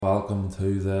Welcome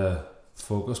to the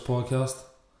Focus podcast,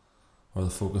 or the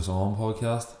Focus On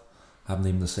podcast. Haven't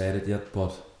even decided yet,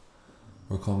 but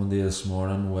we're coming to you this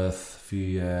morning with a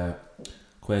few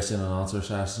question and answer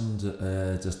sessions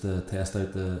just to test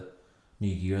out the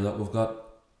new gear that we've got.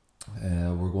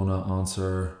 We're going to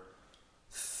answer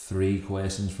 3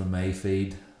 questions from my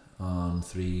feed and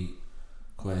 3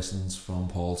 questions from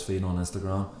Paul's feed on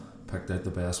Instagram. Picked out the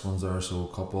best ones there, so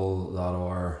a couple that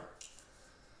are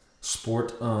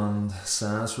sport and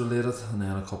science related, and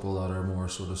then a couple that are more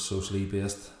sort of socially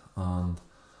based, and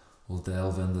we'll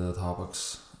delve into the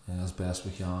topics as best we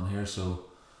can here. So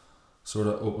sort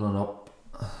of opening up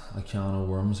a can of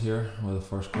worms here with the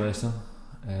first question,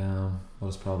 but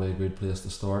it's probably a good place to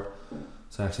start.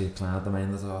 It's actually a client of mine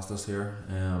that's asked us here.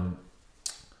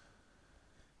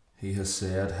 He has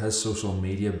said, has social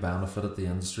media benefited the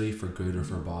industry for good or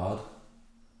for bad?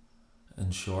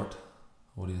 In short,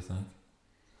 what do you think?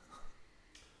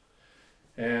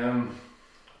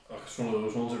 It's one of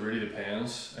those ones. It really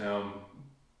depends.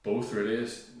 Both really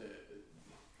is.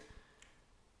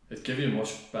 It gives you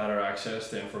much better access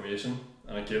to information,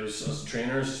 and it gives us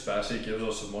trainers, especially, it gives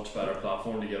us a much better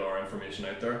platform to get our information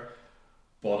out there.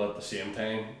 But at the same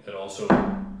time, it also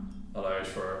allows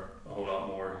for a whole lot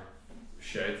more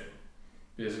shit,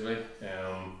 basically.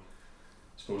 I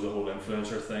suppose the whole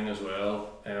influencer thing as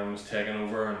well is taking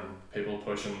over, and people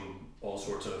pushing all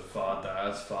sorts of fad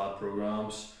diets, fad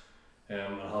programs.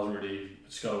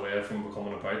 It's got away from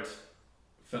becoming about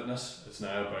fitness. It's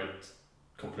now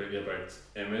completely about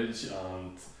image,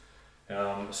 and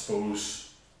I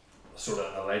suppose sort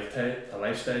of a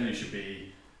lifestyle you should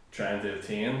be trying to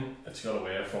attain. It's got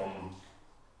away from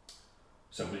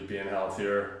simply being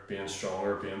healthier, being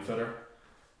stronger, being fitter.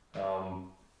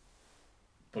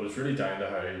 But it's really down to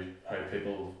how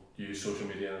people use social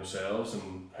media themselves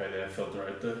and how they filter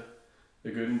out the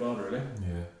good and bad, really.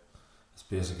 Yeah,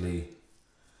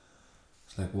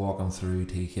 it's like walking through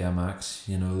TK Maxx.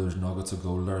 You know, there's nuggets of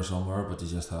gold there somewhere, but you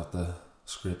just have to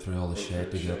scrape through all the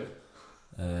shit to get.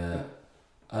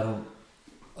 I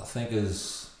think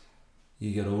as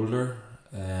you get older,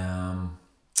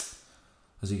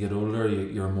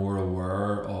 you're more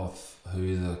aware of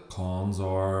who the cons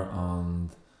are,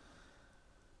 and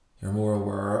you're more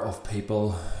aware of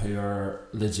people who are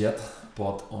legit.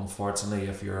 But unfortunately,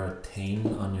 if you're a teen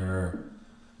and you're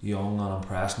young and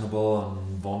impressionable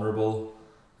and vulnerable,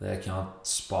 they can't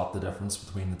spot the difference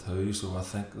between the two. So I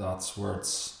think that's where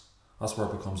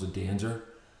it becomes a danger.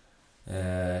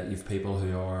 You've people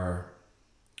who are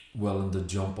willing to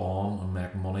jump on and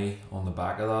make money on the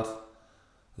back of that.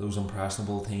 Those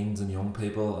impressionable teens and young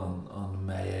people, and in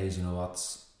my age, you know,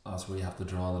 that's where you have to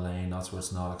draw the line. That's where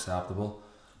it's not acceptable.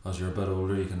 As you're a bit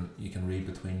older, you can read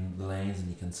between the lines and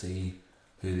you can see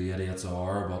who the idiots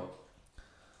are. But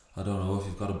I don't know, if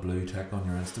you've got a blue tick on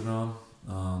your Instagram,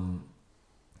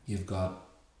 you've got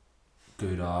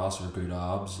good ass or good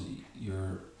abs,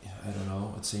 I don't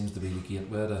know, it seems to be the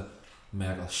gateway to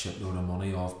make a shitload of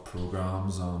money off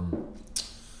programs, and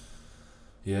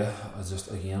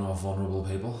off vulnerable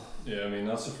people. Yeah, I mean,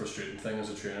 that's the frustrating thing as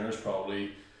a trainer, is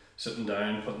probably sitting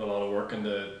down, putting a lot of work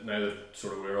into, now that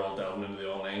sort of we're all delving into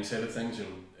the online side of things,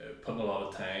 putting a lot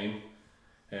of time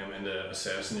into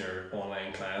assessing your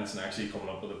online clients and actually coming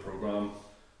up with a program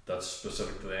that's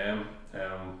specific to them,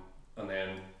 and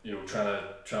then trying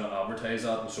to advertise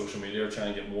that on social media, or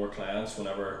trying to get more clients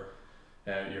whenever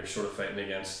you're sort of fighting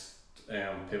against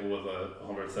people with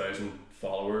 100,000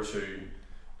 followers who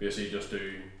basically just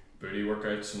do booty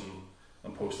workouts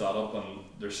and post that up, and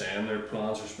they're saying their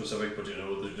plans are specific, but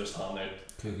they're just handing out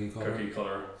cookie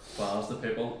cutter plans to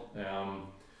people.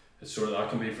 It's sort of, that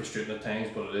can be frustrating at times,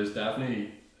 but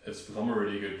it's become a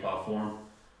really good platform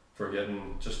for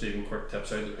getting just even quick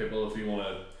tips out to people.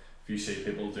 If you see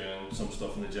people doing some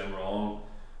stuff in the gym wrong,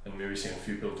 and maybe seeing a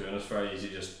few people doing it, it's very easy,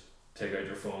 just take out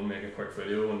your phone, make a quick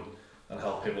video and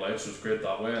help people out. So it's great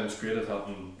that way, and it's great at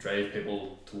helping drive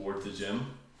people towards the gym.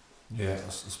 Yeah, I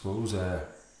suppose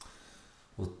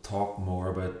we'll talk more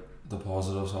about the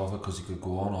positives of it, because you could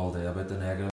go on all day about the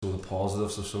negatives. So the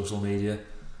positives of social media,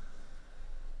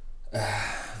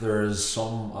 there's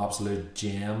some absolute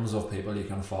gems of people you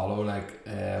can follow, like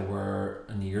where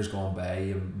in years gone by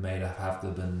you might have to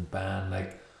been banned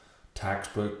like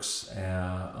textbooks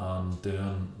and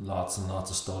doing lots and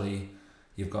lots of study.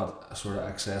 You've got a sort of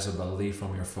accessibility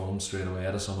from your phone straight away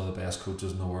to some of the best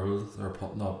coaches in the world. They're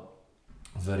putting up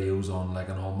videos on like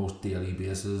an almost daily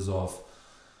basis of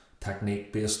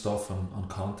technique based stuff and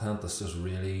content that's just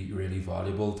really, really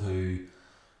valuable to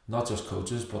not just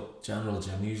coaches but general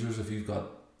gym users. If you've got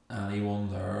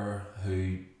anyone there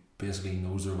who basically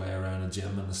knows their way around a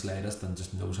gym in the slightest and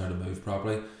just knows how to move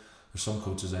properly. There's some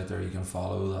coaches out there you can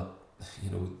follow that, you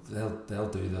know,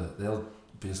 they'll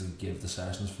basically give the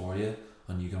sessions for you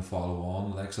and you can follow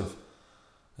on. The likes of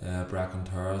Bracken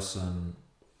Terrace, and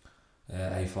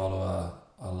I follow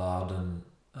a lad in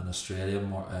Australia,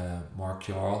 Mark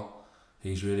Carroll.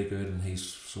 He's really good, and he's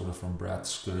sort of from Brett's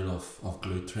school of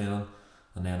glute training.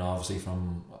 And then obviously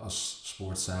from a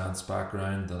sports science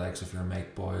background, the likes of your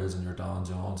Mike Boyles and your Don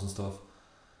Johns and stuff.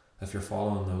 If you're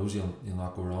following those, you'll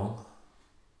not go wrong.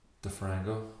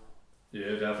 DeFranco.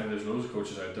 Yeah, definitely. There's loads of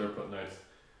coaches out there putting out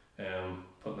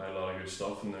a lot of good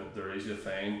stuff, and they're easy to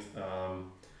find.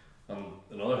 And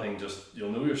another thing, just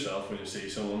you'll know yourself when you see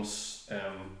someone's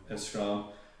Instagram.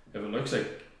 If it looks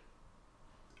like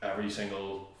every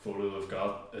single photo they've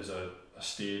got is a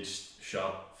staged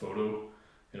shot photo,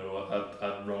 you know,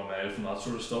 I'd run a mile from that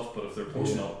sort of stuff. But if they're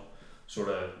posting up, sort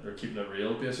of, they're keeping it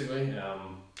real basically.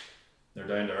 They're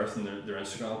down to earth, and their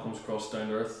Instagram comes across down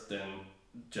to earth. Then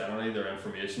generally their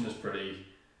information is pretty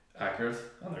accurate,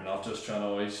 and they're not just trying to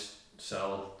always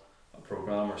sell a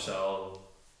program or sell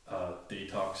a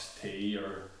detox tea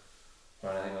or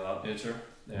anything of that nature.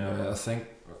 Yeah, I think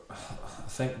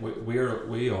we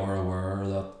are aware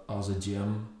that as a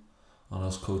gym and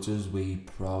as coaches we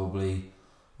probably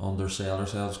undersell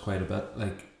ourselves quite a bit.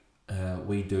 Like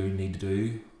we do need to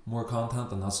do more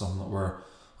content, and that's something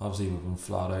that we've been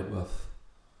flat out with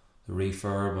the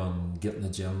refurb and getting the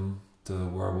gym to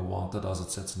where we want it as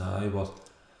it sits now. But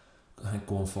I think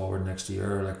going forward next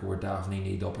year, like, we're definitely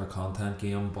need up our content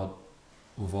game. But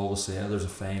we've always said there's a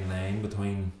fine line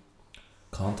between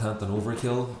content and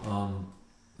overkill, and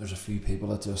there's a few people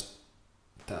that just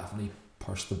definitely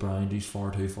push the boundaries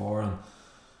far too far.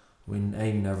 And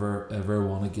I never ever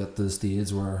want to get to the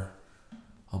stage where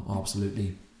I'm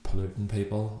absolutely polluting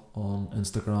people on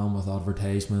Instagram with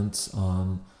advertisements.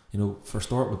 And you know, for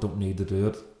start, we don't need to do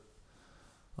it.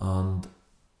 And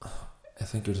I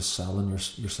think you're just selling your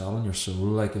soul.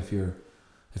 Like, if you're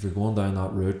going down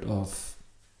that route of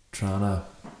trying to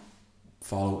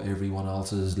follow everyone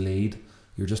else's lead,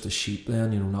 you're just a sheep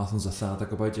then. You know, nothing's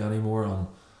authentic about you anymore. And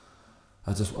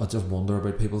I just wonder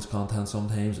about people's content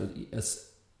sometimes. It's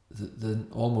they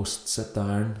almost sit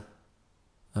down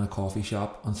in a coffee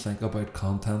shop and think about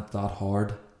content that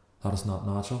hard that is not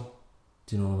natural.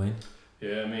 Do you know what I mean?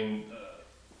 Yeah, I mean,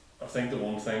 I think the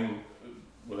one thing,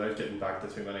 without getting back to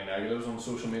too many negatives on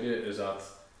social media, is that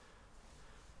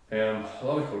a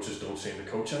lot of coaches don't seem to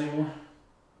coach anymore,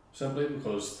 simply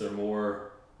because they're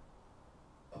more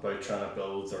about trying to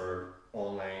build their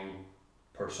online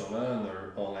persona and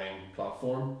their online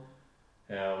platform,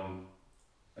 and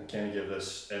kind of give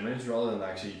this image rather than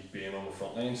actually being on the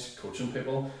front lines coaching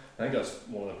people. I think that's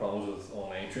one of the problems with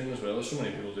online training as well. There's so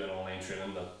many people doing online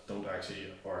training that don't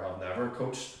actually, or have never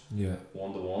coached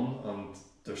one-to-one, and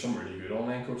there's some really good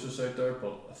online coaches out there,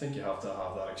 but I think you have to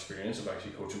have that experience of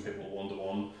actually coaching people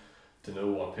one-to-one to know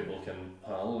what people can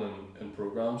handle in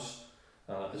programs.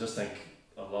 I just think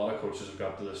a lot of coaches have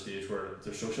got to the stage where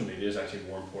their social media is actually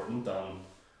more important than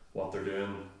what they're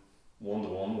doing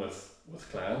one-to-one with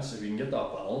clients. If you can get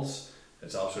that balance,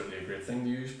 it's absolutely a great thing to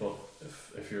use. But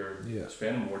if you're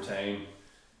spending more time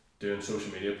doing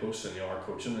social media posts than you are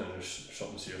coaching, then there's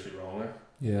something seriously wrong there.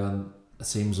 Yeah, and it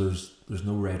seems there's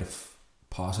no rite of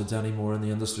passage anymore in the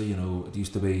industry. You know, it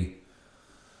used to be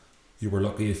you were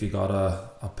lucky if you got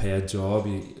a paid job.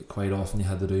 Quite often you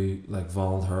had to do like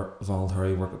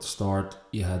voluntary work at the start.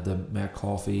 You had to make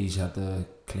coffees, you had to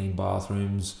clean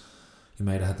bathrooms, you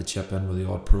might have had to chip in with the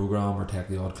odd program or take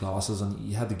the odd classes, and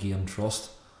you had to gain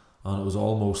trust. And it was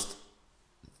almost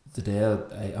the day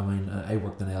I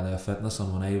worked in LA Fitness,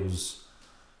 and when I was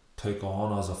took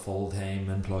on as a full-time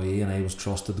employee and I was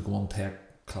trusted to go and take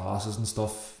classes and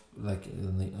stuff, like,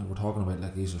 and we're talking about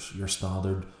like these are your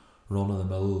standard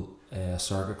run-of-the-mill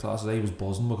circuit classes, I was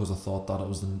buzzing because I thought that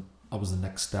I was the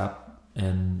next step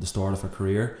in the start of a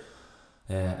career.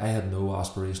 I had no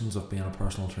aspirations of being a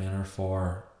personal trainer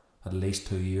for at least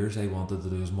 2 years. I wanted to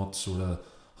do as much sort of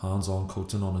hands-on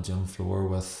coaching on a gym floor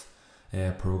with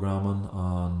programming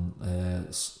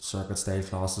and circuit style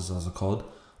classes as I could,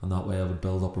 and that way I would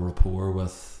build up a rapport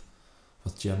with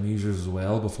gym users as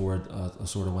well before I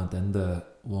sort of went into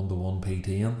one-to-one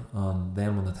PTing. And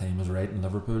then when the time was right in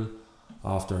Liverpool,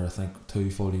 after I think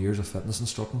 2 full years of fitness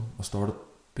instructing, I started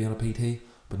being a PT.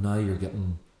 But now you're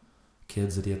getting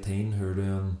kids at 18 who are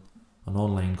doing an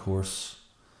online course.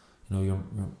 You know, you're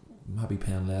maybe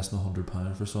paying less than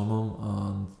 £100 for some of them,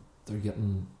 and they're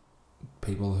getting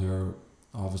people who are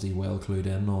obviously well clued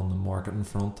in on the marketing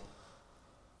front,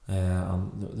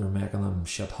 and they're making them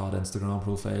shit hot Instagram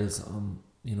profiles, and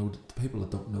the people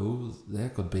that don't know, they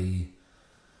could be,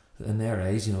 in their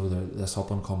eyes, they're this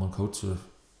up and coming coach, or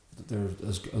they're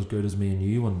as good as me and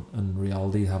you, when in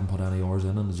reality they haven't put any hours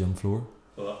in the gym floor.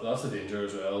 Well, that's the danger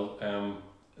as well, and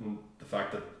the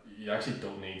fact that you actually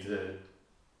don't need to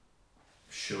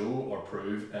show or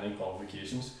prove any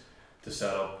qualifications to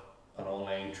set up an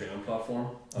online training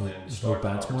platform and then start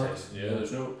advertising.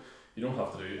 There's no, you don't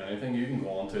have to do anything. You can go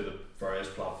onto the various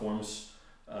platforms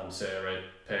and say, right,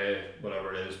 pay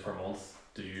whatever it is per month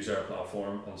to use our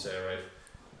platform, and say, right,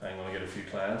 I'm going to get a few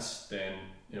clients. Then,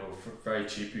 for very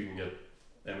cheap you can get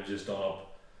images done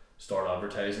up, start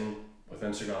advertising with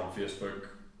Instagram, Facebook,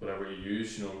 whatever you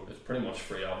use. It's pretty much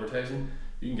free advertising.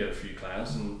 You can get a few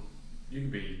clients, and you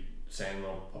could be signing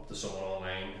up to someone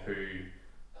online who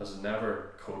has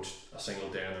never coached a single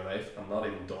day in their life and not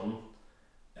even done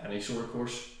any sort of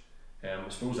course. I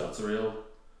suppose that's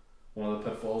one of the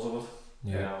pitfalls of it.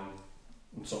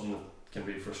 And something that can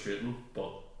be frustrating,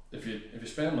 but if you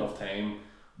spend enough time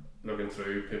looking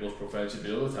through people's profiles, you'll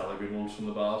be able to tell the good ones from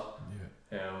the bad.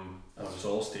 And if it's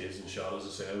all staged and shot, as I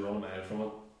said, run a mile from it,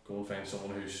 go and find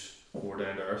someone who's more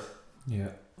down to earth.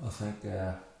 I think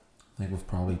we've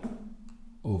probably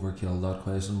overkilled that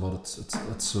question, but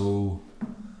it's so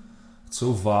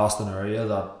vast an area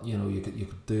that you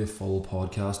could do a full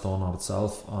podcast on it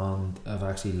itself. And I've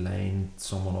actually lined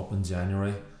someone up in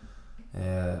January,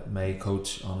 my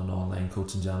coach on an online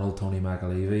coach in general, Tony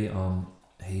McAlevey, and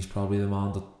he's probably the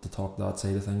man to talk that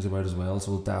side of things about as well.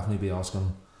 So we'll definitely be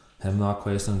asking him that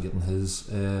question and getting his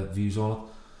views on it.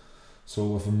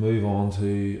 So if we move on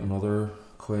to another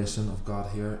question I've got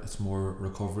here, it's more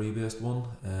recovery based one.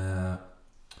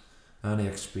 Any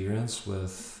experience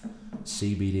with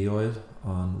CBD oil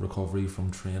on recovery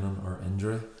from training or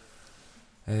injury?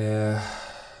 You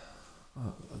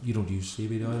don't use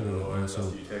CBD oil? So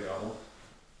you take that one?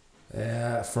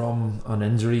 From an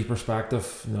injury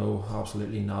perspective, no,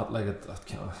 absolutely not. Like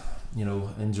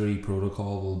injury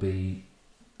protocol will be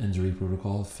injury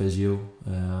protocol, physio,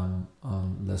 and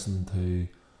listen to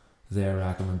their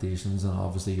recommendations, and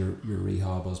obviously your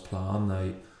rehab as planned.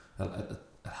 Now it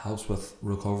helps with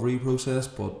recovery process,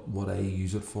 but what I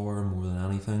use it for more than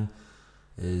anything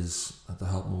is to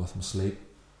help me with my sleep.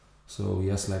 So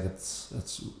yes,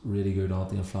 it's really good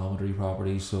anti-inflammatory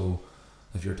properties. So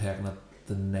if you're taking it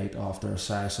the night after a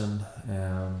session,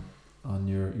 and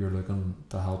you're looking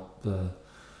to help with a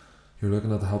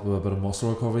bit of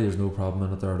muscle recovery, there's no problem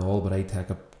in it there at all. But I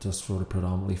take it just sort of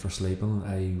predominantly for sleeping.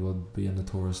 I would be a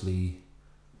notoriously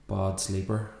bad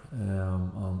sleeper,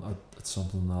 and it's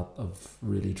something that I've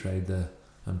really tried to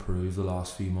improve the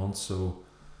last few months. So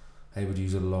I would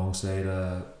use it alongside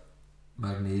a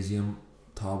magnesium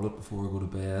tablet before I go to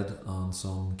bed and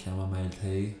some chamomile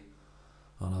tea,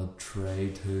 and I'd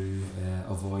try to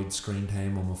avoid screen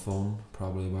time on my phone,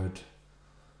 probably about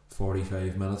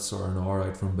 45 minutes or an hour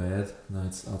out from bed. Now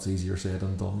that's easier said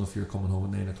than done. If you're coming home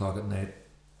at 9 o'clock at night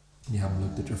and you haven't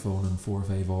looked at your phone in 4 or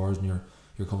 5 hours, and you're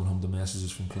coming home to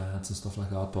messages from clients and stuff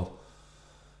like that. But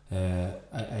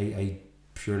I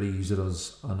purely use it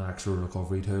as an actual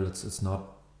recovery tool. It's not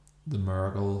the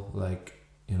miracle, like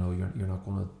you're not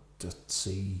going to just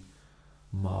see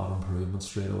mad improvements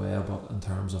straight away, but in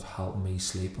terms of helping me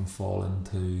sleep and fall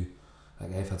into,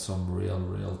 like, I've had some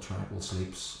real tranquil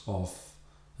sleeps off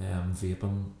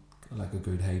vaping, like a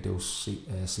good high dose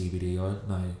CBD oil.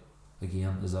 Now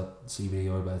again, is that CBD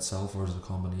oil by itself, or is it a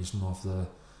combination of the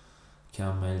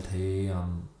chamomile tea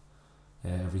and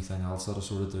everything else that I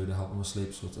sort of do to help me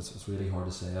sleep? So it's really hard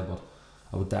to say, but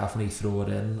I would definitely throw it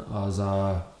in as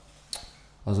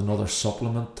another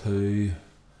supplement to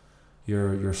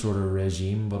your sort of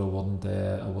regime, but I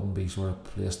wouldn't be sort of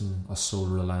placing a sole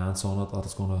reliance on it that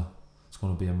it's gonna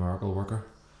be a miracle worker.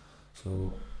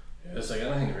 So yeah, it's like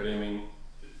anything really. I mean,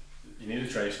 you need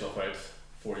to try stuff out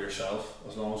for yourself,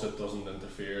 as long as it doesn't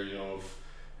interfere.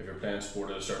 If you're playing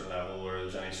sport at a certain level or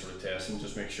there's any sort of testing,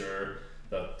 just make sure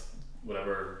that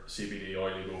whatever CBD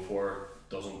oil you go for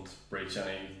doesn't breach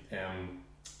any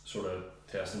sort of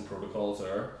testing protocols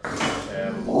there.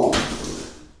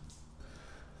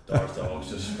 Darr's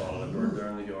dog's just spotted a bird there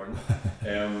in the garden.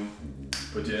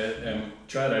 But yeah,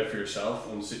 try it out for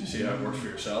yourself and see how it works for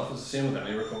yourself. It's the same with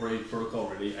any recovery protocol,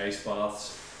 really. Ice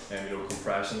baths,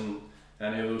 compression,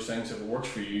 any of those things. If it works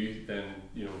for you, then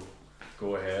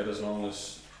go ahead, as long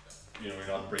as you're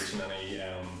not breaching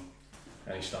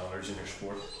any standards in your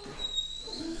sport.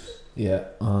 Yeah,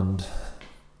 and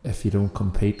if you don't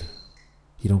compete,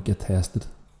 you don't get tested.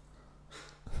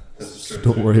 So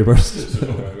don't worry about it.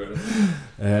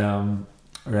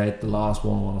 Right, the last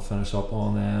one I want to finish up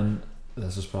on then.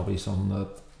 This is probably something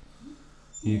that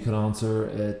you could answer.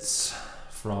 It's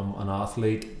from an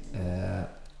athlete,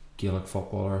 Gaelic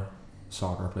footballer,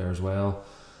 soccer player as well,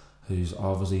 who's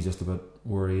obviously just a bit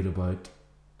worried about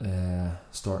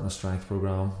starting a strength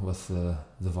programme with the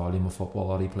volume of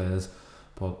football that he plays.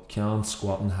 But can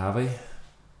squatting heavy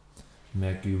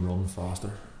make you run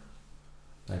faster?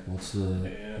 Like, what's the?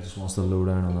 He just wants to low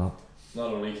down on that.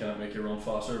 Not only can it make you run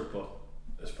faster, but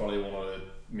it's probably one of the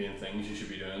main things you should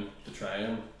be doing to try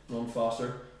and run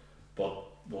faster. But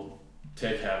we'll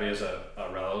take heavy as a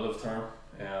relative term.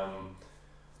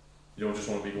 You don't just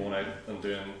want to be going out and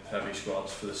doing heavy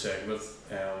squats for the sake of it.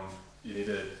 You need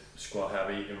to squat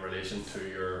heavy in relation to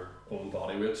your own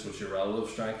body weight, so it's your relative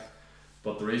strength.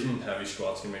 But the reason heavy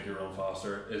squats can make you run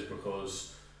faster is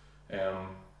because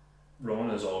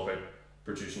running is all about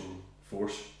producing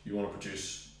force. You want to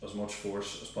produce as much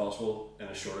force as possible in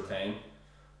as short a time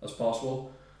as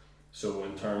possible. So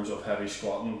in terms of heavy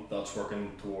squatting, that's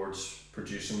working towards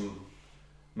producing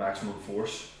maximum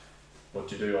force.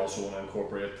 But you do also want to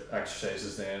incorporate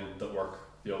exercises then that work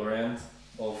the other end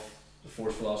of the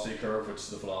force velocity curve, which is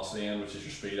the velocity end, which is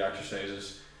your speed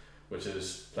exercises, which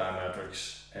is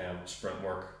plyometrics, sprint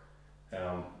work,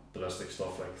 ballistic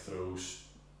stuff like throws,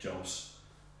 jumps.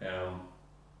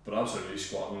 But absolutely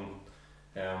squatting,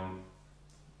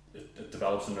 it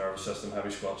develops the nervous system.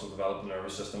 Heavy squats will develop the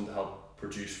nervous system to help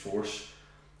produce force.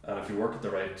 And if you work at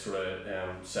the right sort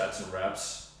of sets and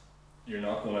reps, you're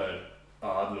not going to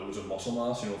add loads of muscle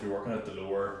mass. You know, if you're working at the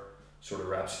lower sort of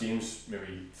rep schemes,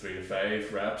 maybe 3 to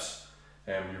 5 reps,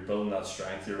 you're building that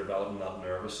strength, you're developing that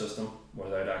nervous system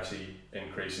without actually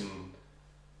increasing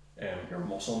your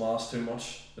muscle mass too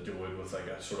much that you would with like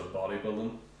a sort of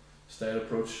bodybuilding style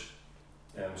approach.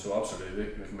 So absolutely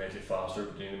we can make you faster,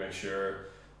 but you need to make sure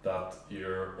that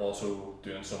you're also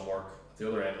doing some work at the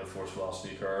other end of the force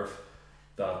velocity curve,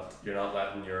 that you're not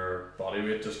letting your body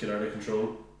weight just get out of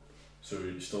control. So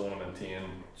you still want to maintain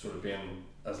sort of being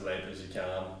as light as you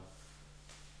can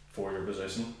for your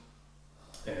position.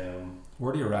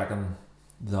 Where do you reckon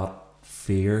that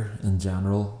fear in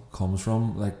general comes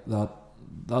from? Like that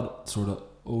sort of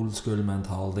old school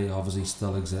mentality obviously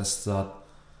still exists, that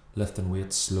lifting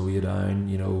weights slow you down,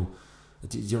 you know.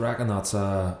 Do you reckon that's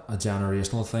a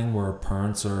generational thing where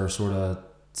parents are sort of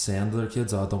saying to their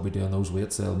kids, oh, don't be doing those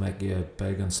weights, they'll make you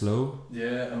big and slow?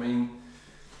 Yeah, I mean,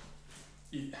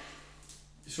 you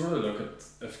sort of look at,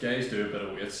 if guys do a bit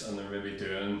of weights and they're maybe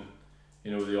doing,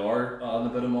 you know, they are adding a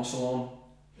bit of muscle on,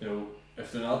 you know,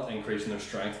 if they're not increasing their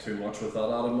strength too much with that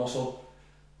added muscle,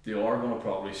 they are going to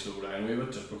probably slow down a wee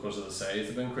bit just because of the size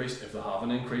they've increased. If they haven't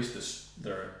increased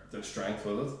their strength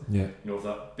with it, yeah. You know, if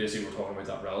that basically we're talking about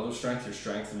that relative strength, your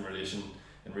strength in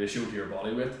ratio to your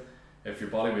body weight. If your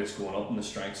body weight's going up and the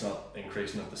strength's not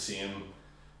increasing at the same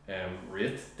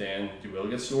rate, then you will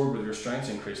get slower. But if your strength's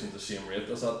increasing at the same rate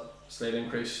as that slight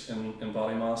increase in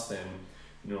body mass, then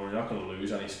you know you're not going to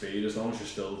lose any speed as long as you're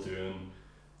still doing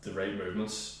the right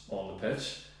movements on the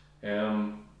pitch.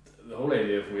 The whole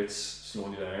idea of weights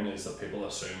slowing you down is that people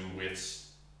assume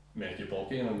weights make you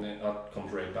bulky, and that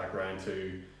comes right back around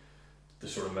to the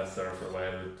sort of myth there for a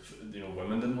while that, you know,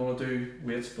 women didn't want to do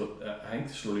weights, but I think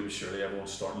slowly but surely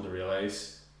everyone's starting to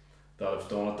realise that if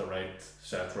done at the right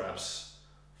set reps,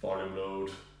 volume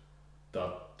load,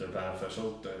 that they're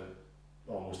beneficial to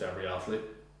almost every athlete,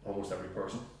 almost every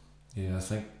person. Yeah, I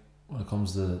think when it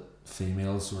comes to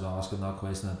females sort of asking that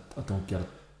question, I don't get it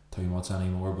too much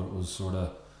anymore, but it was sort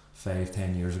of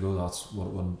 5-10 years ago, that's what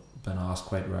it would have been asked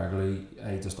quite regularly.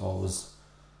 I just always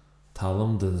tell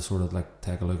them to sort of like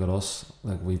take a look at us,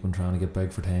 like we've been trying to get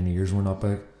big for 10 years and we're not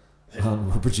big, and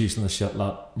we're producing a shit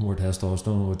lot more testosterone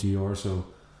than what you are, so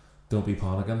don't be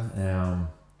panicking.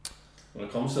 When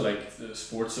it comes to like the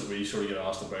sports that we sort of get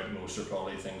asked about most are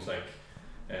probably things like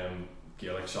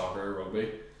Gaelic soccer, rugby.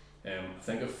 I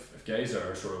think if guys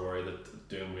are sort of worried that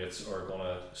doing weights are going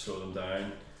to slow them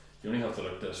down, you only have to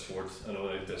look at a sport. I know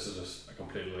that this is a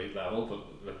complete elite level,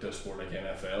 but look at a sport like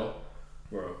NFL,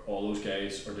 where all those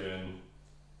guys are doing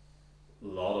a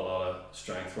lot of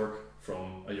strength work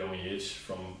from a young age,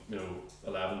 from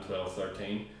 11, 12,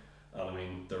 13, and I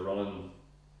mean they're running.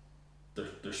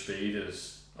 Their speed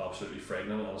is absolutely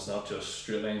frightening, and it's not just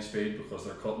straight line speed because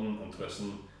they're cutting and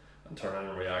twisting and turning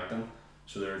and reacting.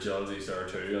 So their agility's there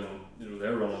too, and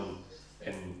they're running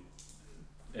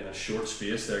in a short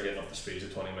space. They're getting up to speeds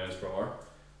of 20 miles per hour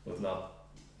with not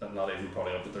even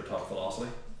probably up at their top velocity.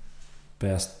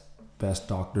 Best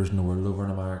doctors in the world over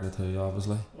in America too,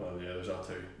 obviously. Well, yeah, there's that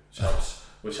too,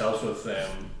 which helps with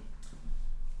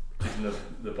keeping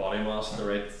the body mass in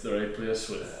the right place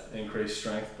with increased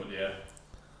strength. But yeah,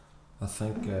 I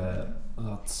think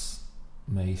that's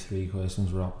my 3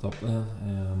 questions wrapped up then.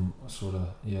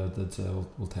 I did say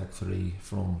we'll take 3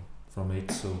 from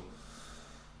each, so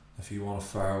if you want to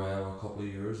fire away a couple of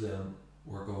yours, then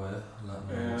work away, let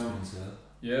me know what's being said.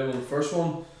 Yeah, well, the first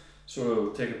one, sort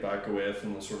of take it back away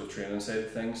from the sort of training side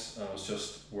of things, and it's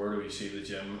just, where do we see the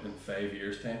gym in 5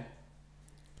 years' time?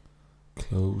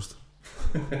 Closed.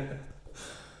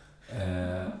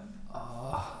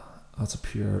 That's a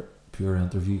pure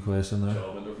interview question there.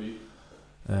 Job interview.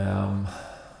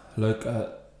 Look,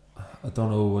 I don't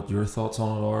know what your thoughts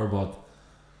on it are, but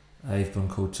I've been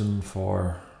coaching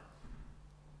for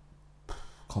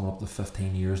coming up to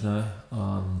 15 years now,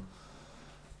 and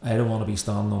I don't want to be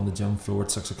standing on the gym floor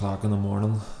at 6 o'clock in the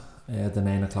morning to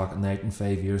 9 o'clock at night in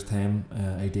 5 years' time.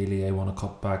 Ideally, I want to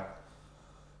cut back.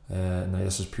 Now,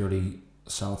 this is purely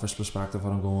selfish perspective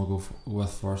what I'm going to go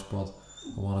with first, but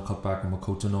I want to cut back on my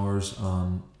coaching hours,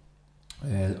 and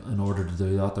in order to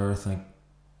do that, I think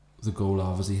the goal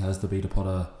obviously has to be to put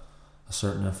a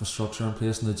certain infrastructure in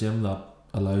place in the gym that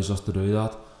allows us to do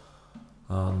that.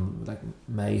 And like,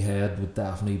 my head would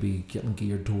definitely be getting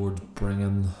geared towards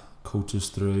bringing coaches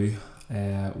through,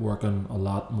 working a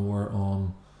lot more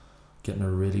on getting a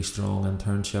really strong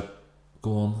internship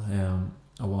going.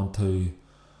 I want to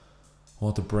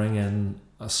bring in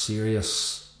a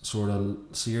serious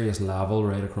level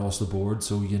right across the board,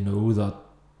 so you know that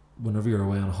whenever you're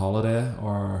away on holiday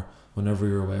or whenever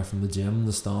you're away from the gym,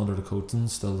 the standard of coaching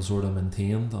is still sort of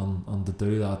maintained, and to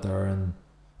do that there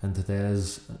in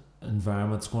today's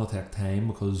environment, it's going to take time,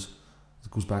 because it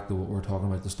goes back to what we were talking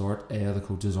about at the start. A, the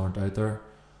coaches aren't out there,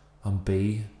 and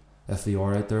B, if they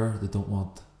are out there, they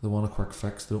want a quick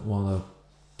fix. They don't want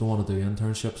to do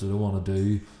internships. They don't want to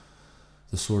do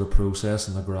the sort of process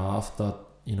and the graft that,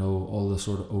 you know, all the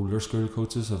sort of older school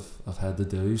coaches have had to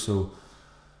do. So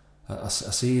I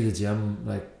see the gym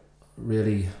like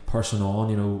really pushing on.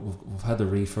 You know, we've had the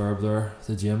refurb there.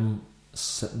 The gym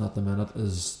sitting at the minute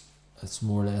it's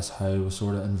more or less how we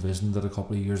sort of envisioned it a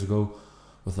couple of years ago,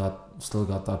 with that, still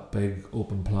got that big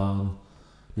open plan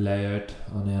layout,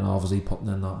 and then obviously putting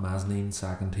in that mezzanine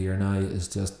second tier now is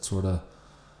just sort of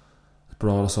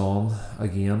brought us on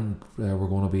again. We're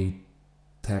going to be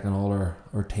taking all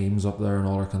our teams up there and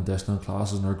all our conditioning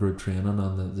classes and our group training,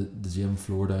 and the gym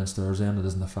floor downstairs then, it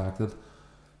isn't affected.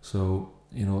 So,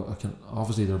 you know,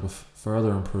 obviously there'll be further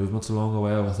improvements along the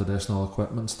way with additional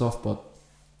equipment and stuff, but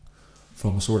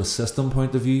from a sort of system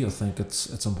point of view, I think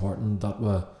it's important that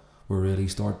we really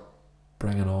start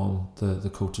bringing on the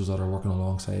coaches that are working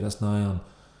alongside us now, and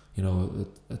you know,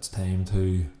 it's time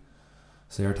to,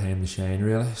 it's their time to shine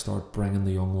really. Start bringing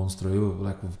the young ones through.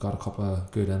 Like, we've got a couple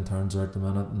of good interns there at the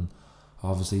minute, and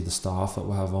obviously the staff that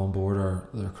we have on board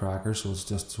they're crackers, so it's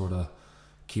just sort of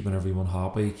keeping everyone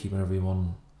happy, keeping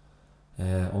everyone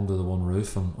under the one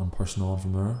roof, and pushing on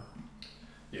from there.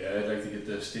 Yeah, I'd like to get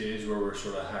to a stage where we're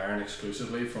sort of hiring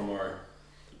exclusively from our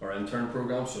intern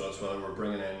program, so that's whether we're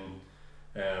bringing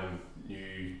in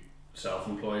new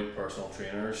self-employed personal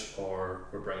trainers, or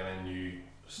we're bringing in new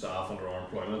staff under our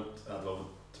employment. I'd love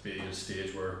it to be at a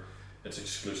stage where it's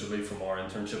exclusively from our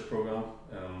internship program.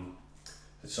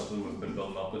 It's something we've been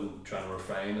building up and trying to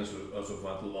refine as we've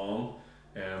went along,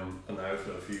 and now we've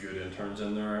got a few good interns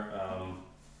in there.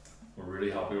 We're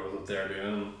really happy with what they're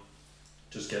doing,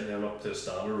 just getting them up to a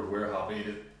standard. We're happy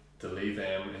to leave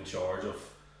them in charge of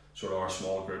sort of our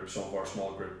small group, some of our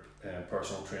small group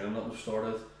personal training that we've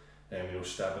started, and you know,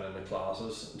 stepping into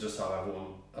classes, just have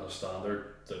everyone at a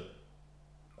standard that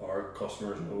our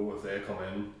customers know if they come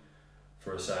in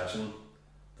for a session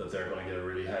that they're going to get a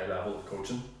really high level of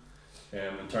coaching.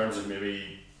 In terms of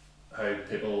maybe how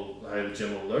the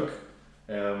gym will look,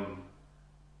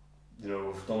 you know,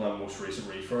 we've done that most recent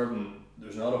refurb, and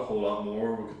there's not a whole lot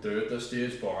more we could do at this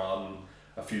stage, bar adding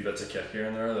a few bits of kit here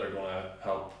and there that are going to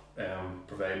help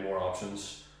provide more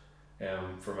options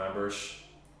for members.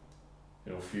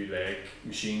 You know, a few leg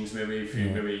machines, maybe a few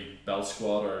maybe belt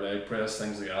squat or leg press,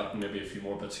 things like that, and maybe a few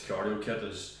more bits of cardio kit.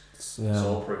 It's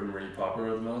all proving really popular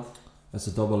at the minute. It's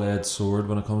a double-edged sword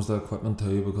when it comes to equipment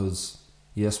too, because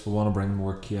yes, we want to bring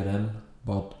more kit in,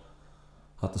 but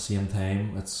at the same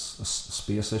time it's a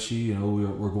space issue. You know,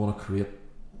 we're going to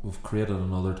we've created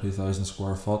another 2,000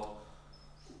 square foot,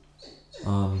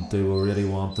 and do we really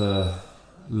want to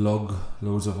lug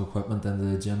loads of equipment into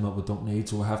the gym that we don't need?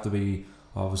 So we have to be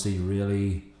obviously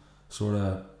really sort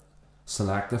of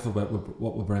selective about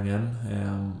what we bring in,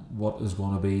 what is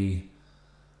going to be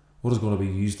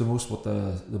used the most, what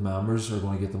the members are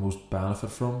going to get the most benefit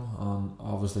from, and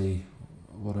obviously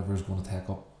whatever is going to take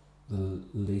up the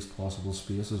least possible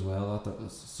space as well.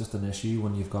 It's just an issue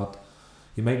when you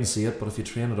mightn't see it, but if you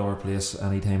train at our place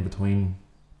anytime between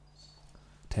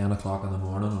 10 o'clock in the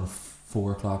morning and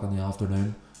 4 o'clock in the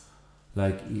afternoon.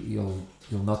 Like you'll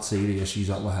not see the issues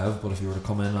that we have, but if you were to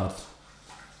come in at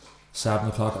 7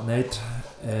 o'clock at night,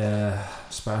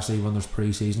 especially when there's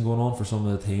pre-season going on for some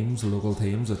of the teams, the local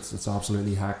teams, it's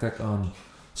absolutely hectic, and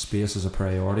space is a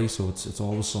priority, so it's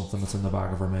always something that's in the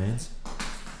back of our minds.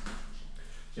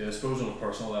 Yeah, I suppose on a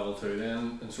personal level too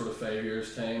then, in sort of 5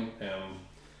 years time,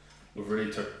 we've really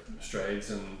took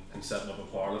strides in setting up a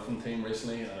powerlifting team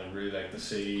recently, and I'd really like to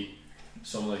see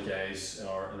some of the guys in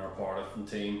our powerlifting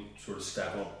team sort of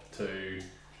step up to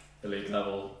elite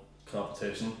level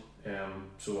competition.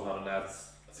 So we had an at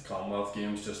the Commonwealth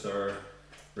Games just there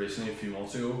recently a few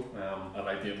months ago. I'd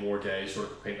like to get more guys sort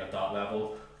of competing at that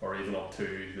level, or even up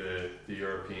to the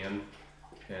European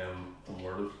and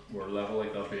world level.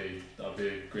 Like that'd be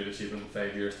a great achievement in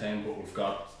 5 years time. But we've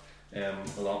got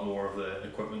a lot more of the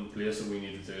equipment in place that we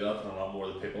need to do that, and a lot more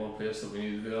of the people in place that we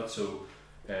need to do that. So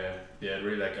yeah, I'd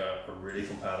really like a really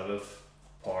competitive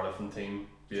powerlifting team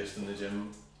based in the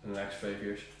gym in the next 5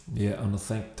 years. Yeah, and I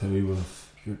think too,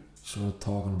 you're sort of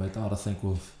talking about that, I think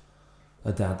we've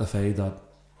identified that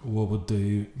we would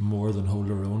do more than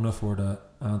hold our own if we're to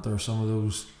enter some of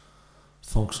those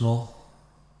functional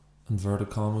inverted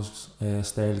commas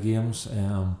style games.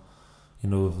 You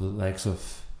know, the likes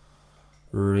of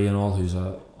Reynolds, who's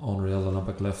an unreal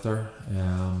Olympic lifter,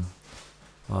 and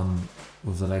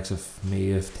with the likes of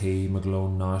Maeve, T,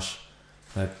 McGlone, Nash,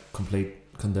 like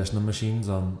complete conditioning machines,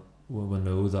 and we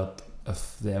know that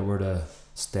if they were to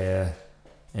stay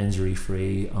injury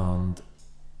free and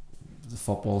the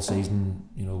football season,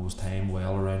 you know, was timed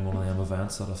well around one of them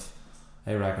events, that if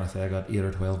I reckon if they got 8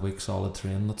 or 12 weeks solid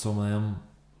training at some of them,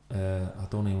 I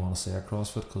don't even want to say a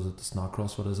CrossFit, because it's not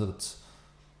CrossFit, is it? It's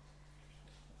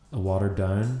a watered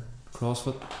down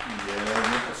CrossFit.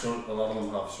 Yeah, so a lot of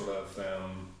them have sort of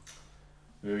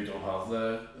maybe don't have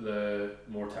the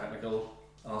more technical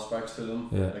aspects to them,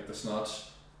 like the snatch.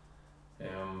 I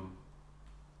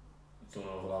don't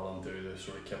know if a lot of them do the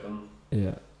sort of kipping.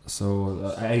 Yeah,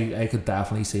 so I could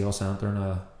definitely see us entering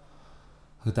a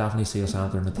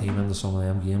team into some of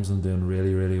them games and doing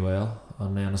really, really well.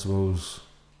 And then I suppose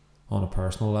on a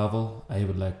personal level, I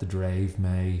would like to drive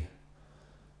me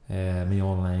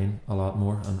online a lot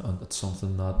more, and it's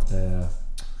something that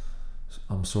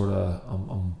I'm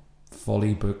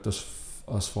fully booked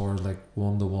as far as like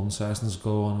 1-to-1 sessions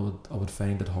go, and I would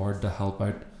find it hard to help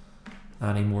out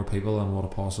any more people than what I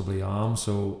possibly am.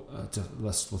 So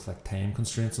just with like time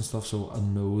constraints and stuff. So I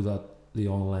know that the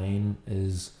online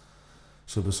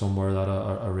should be somewhere that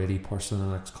I really push in the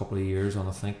next couple of years, and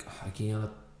I think again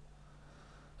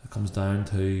it comes down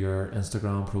to your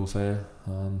Instagram profile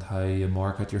and how you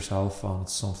market yourself, and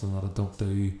it's something that I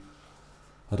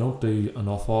don't do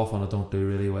enough of, and I don't do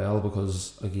really well,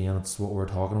 because again it's what we're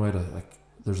talking about, like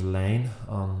there's a line,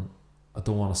 and I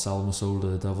don't want to sell my soul to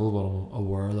the devil, but I'm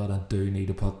aware that I do need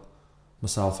to put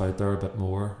myself out there a bit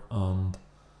more. And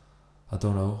I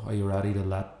don't know, are you ready to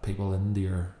let people into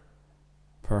your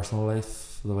personal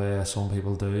life the way some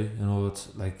people do? You know,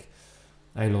 it's like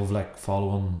I love like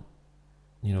following,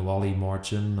 you know, Ollie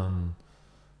Marchin and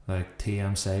like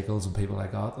TM Cycles and people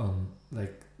like that, and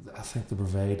like I think they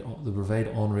provide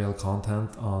unreal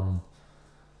content, and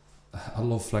I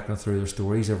love flicking through their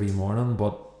stories every morning.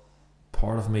 But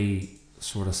part of me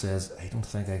sort of says I don't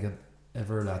think I could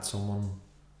ever let someone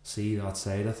see that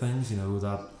side of things, you know,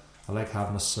 that I like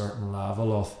having a certain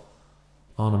level of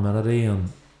anonymity,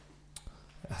 and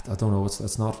I don't know,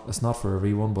 it's not for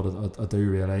everyone, but I do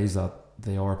realise that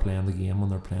they are playing the game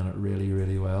and they're playing it really,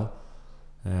 really well.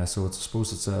 So I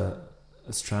suppose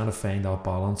it's trying to find that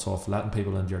balance of letting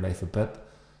people into your life a bit,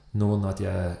 knowing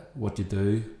that what you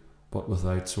do, but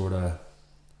without sort of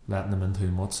letting them in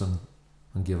too much and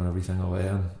giving everything away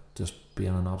and just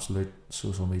being an absolute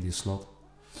social media slut.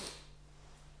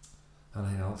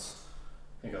 Anything else?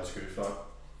 I think that's good for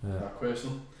that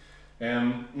question.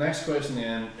 Next question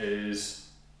then is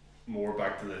more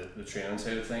back to the training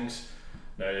side of things.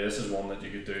 Now this is one that you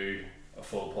could do a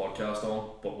full podcast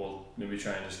on, but we'll maybe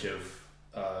try and just give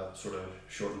a sort of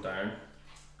shortened down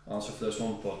answer for this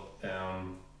one. But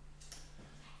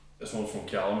this one's from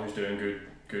Callum, who's doing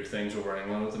good things over in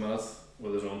England at the minute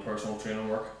with his own personal training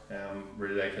work.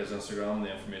 Really like his Instagram,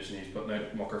 the information he's putting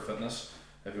out, Mucker Fitness,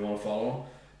 if you want to follow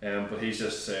him. But he's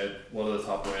just said, what are the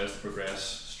top ways to progress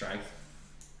strength?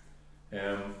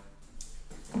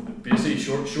 Basically,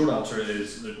 short answer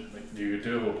is that you could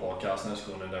do a whole podcast on this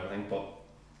going into everything, but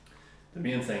the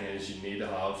main thing is you need to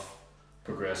have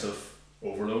progressive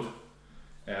overload.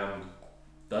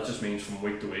 That just means from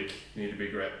week to week you need to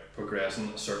be progressing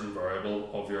a certain variable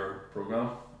of your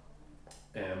program.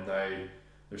 Now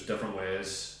there's different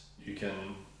ways you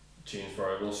can change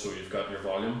variables. So you've got your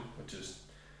volume, which is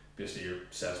basically your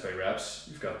sets by reps.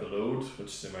 You've got the load, which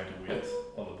is the amount of weight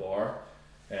on the bar.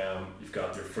 You've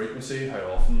got your frequency,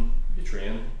 how often you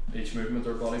train each movement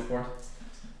or body part.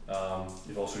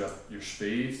 You've also got your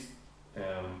speed,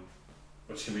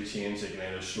 which can be changed. You can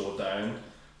either slow it down,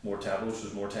 more tempo, so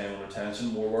there's more time under tension,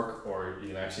 more work, or you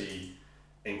can actually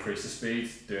increase the speed,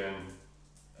 doing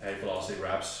high velocity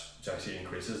reps, which actually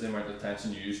increases the amount of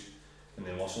tension used in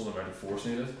the muscle, the amount of force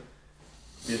needed.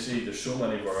 Basically, there's so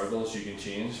many variables you can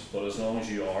change, but as long as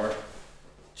you are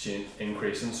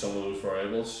increasing some of those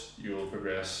variables, you will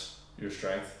progress your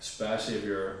strength, especially if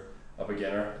you're a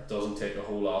beginner. It doesn't take a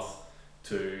whole lot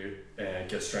to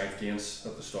get strength gains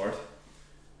at the start.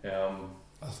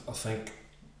 I think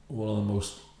one of the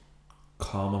most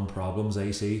common problems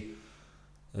I see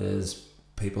is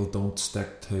people don't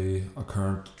stick to a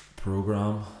current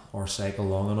program or cycle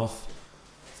long enough.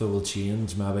 That will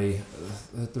change. Maybe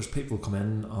there's people come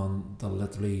in and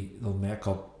they'll make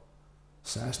up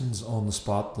sessions on the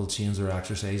spot. They'll change their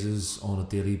exercises on a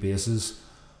daily basis,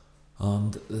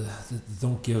 and they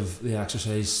don't give the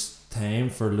exercise time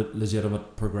for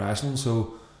legitimate progression.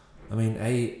 So I mean,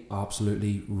 I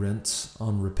absolutely rinse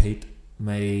and repeat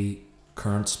my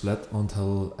current split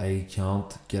until I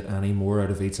can't get any more out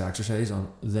of each exercise, and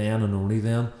then and only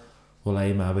then will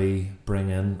I maybe bring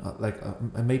in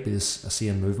it might be a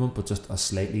same movement but just a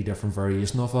slightly different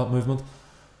variation of that movement.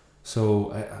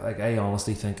 So I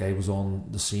honestly think I was on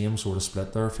the same sort of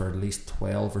split there for at least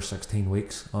 12 or 16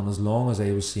 weeks, and as long as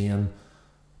I was seeing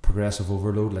progressive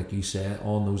overload, like you say,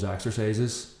 on those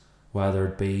exercises, whether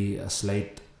it be a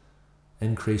slight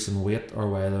increase in weight or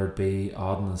whether it be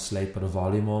adding a slight bit of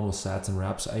volume on with sets and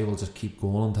reps, I will just keep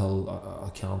going until I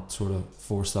can't sort of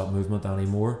force that movement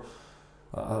anymore.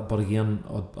 But again,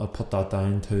 I'd put that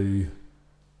down to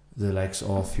the likes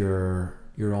of your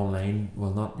online,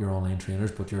 well, not your online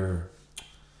trainers, but your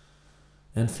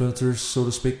influencers, so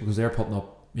to speak, because they're putting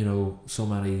up, you know, so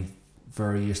many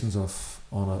variations of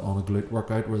on a glute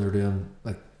workout where they're doing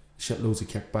like shitloads of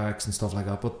kickbacks and stuff like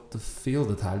that. But they fail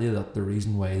to tell you that the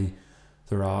reason why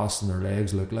their ass and their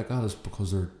legs look like that is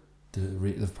because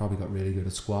they've probably got really good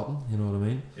at squatting. You know what I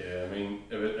mean? Yeah, I mean,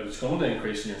 if it's going to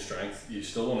increase in your strength, you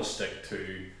still want to stick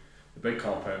to the big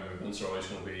compound movements. Are always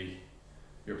going to be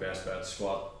your best bet: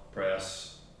 squat,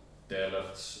 press,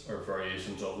 deadlifts, or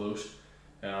variations of those.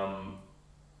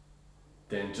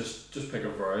 Then just pick a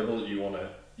variable that you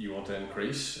want to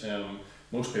increase.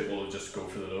 Most people will just go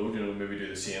for the load. You know, maybe do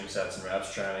the same sets and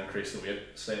reps, try and increase the weight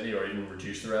slightly, or even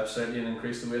reduce the reps slightly and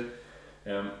increase the weight.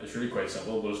 It's really quite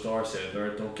simple, but as Darragh said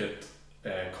there, don't get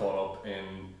caught up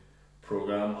in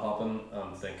program hopping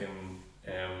and thinking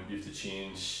you have to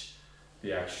change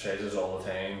the exercises all the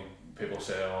time. People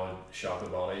say, "Oh, shock the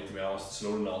body." To be honest, it's a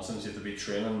load of nonsense. You have to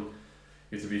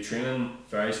be training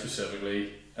very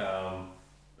specifically,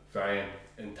 very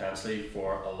intensely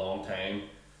for a long time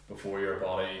before your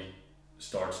body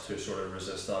starts to sort of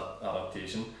resist that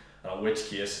adaptation. And in which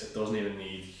case, it doesn't even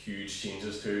need huge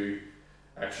changes to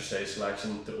exercise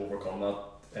selection to overcome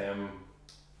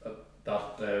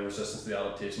that resistance to the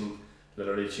adaptation.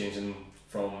 Literally changing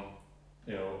from,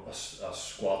 you know, a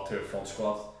squat to a front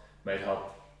squat might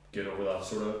help get over that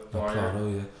sort of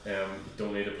barrier. You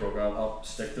don't need a program help.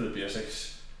 Stick to the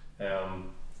basics.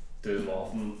 Do them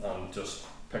often and just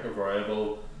pick a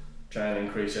variable. Try and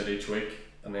increase it each week,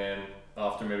 and then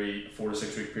after maybe a 4 to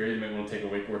 6 week period, you might want to take a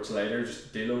week where it's lighter.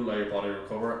 Just deload, allow your body to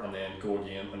recover, and then go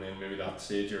again. And then maybe that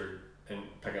stage you're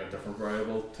picking a different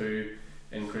variable to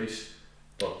increase.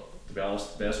 But to be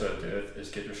honest, the best way to do it is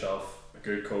get yourself a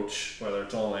good coach, whether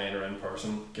it's online or in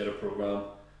person. Get a program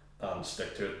and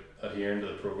stick to it. Adhering to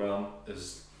the program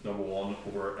is number one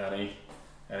over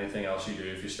anything else you do.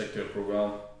 If you stick to a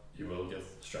program, you will get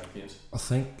strength gains. I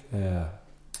think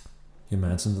you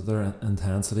mentioned that their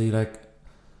intensity, like,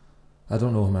 I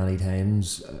don't know how many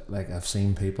times like I've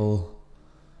seen people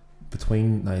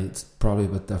between, now it's probably a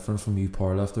bit different from you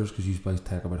powerlifters because you guys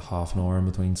take about half an hour in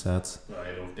between sets. No,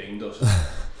 I don't think does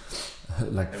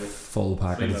like full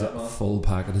packet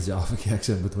of Jaffa cakes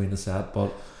in between a set.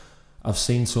 But I've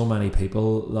seen so many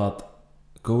people that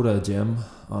go to a gym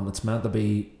and it's meant to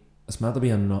be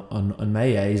in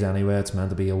my eyes anyway, it's meant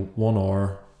to be a 1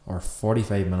 hour or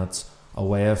 45 minutes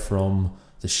away from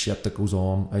the shit that goes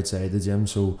on outside the gym.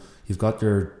 So you've got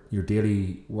your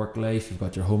daily work life, you've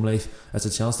got your home life. It's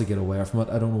a chance to get away from it.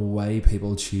 I don't know why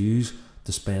people choose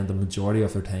to spend the majority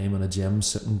of their time in a gym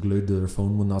sitting glued to their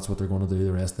phone when that's what they're going to do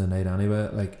the rest of the night anyway.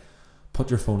 Like, put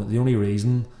your phone. The only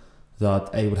reason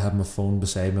that I would have my phone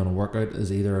beside me on a workout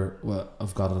is either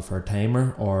I've got it for a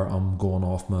timer, or I'm going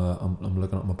off I'm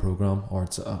looking at my program, or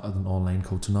it's an online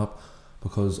coaching app,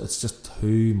 because it's just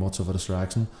too much of a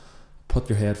distraction. Put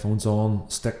your headphones on,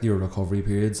 stick to your recovery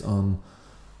periods, and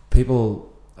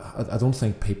I don't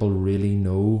think people really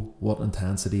know what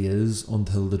intensity is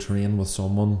until they train with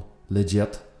someone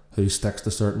legit who sticks to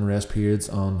certain rest periods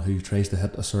and who tries to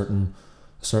hit a certain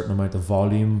amount of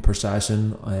volume per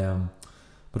session.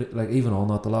 But even on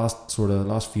that, the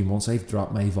last few months, I've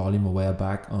dropped my volume a way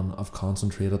back, and I've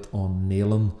concentrated on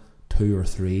nailing 2 or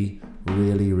 3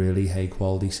 really, really high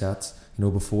quality sets.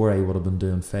 Before I would have been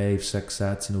doing 5, 6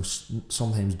 sets,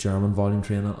 sometimes German volume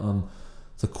training, and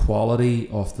the quality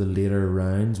of the later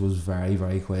rounds was very,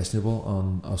 very questionable,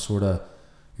 and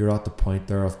you're at the point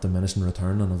there of diminishing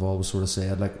return. And I've always sort of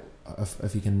said,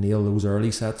 if you can nail those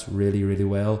early sets really, really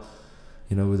well,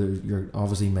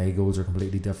 obviously my goals are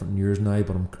completely different than yours now,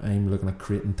 but I'm looking at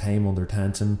creating time under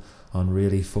tension and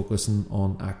really focusing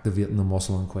on activating the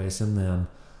muscle in question. Then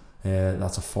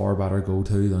that's a far better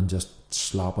go-to than just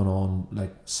slapping on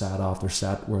set after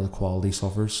set where the quality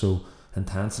suffers. So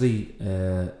intensity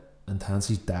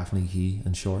is definitely key,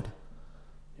 in short.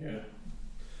 Yeah,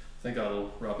 I think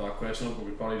that'll wrap that question up, but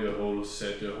we'll probably do a whole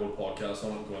podcast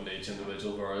on it and go into each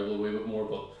individual variable a wee bit more,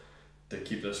 but to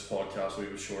keep this podcast a wee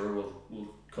bit shorter, we'll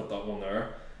cut that one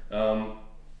there.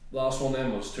 Last one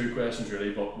then was 2 questions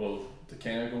really, but to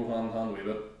kind of go hand in hand a wee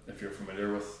bit if you're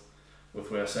familiar with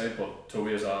Westside. But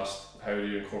Toby has asked, how do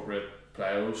you incorporate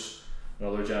plyos and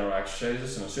other general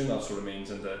exercises? And I assume that sort of means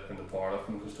into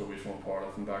powerlifting, because Toby's from a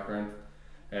powerlifting background.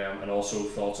 And also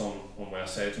thoughts on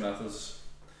Westside's methods.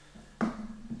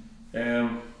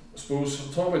 I suppose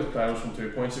I'll talk about the plyos from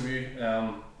 2 points of view.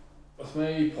 With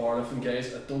my powerlifting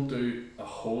guys, I don't do a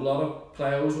whole lot of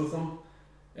plyos with them.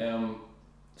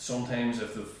 Sometimes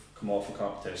if they've come off a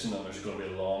competition and there's going to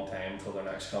be a long time till their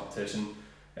next competition,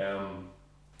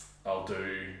 I'll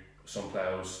do some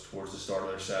plyos towards the start of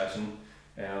their session.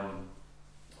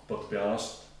 But to be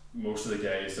honest, most of the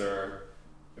guys there,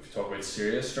 if you talk about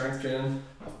serious strength training,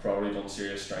 have probably done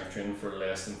serious strength training for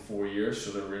less than 4 years,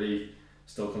 so they're really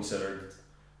still considered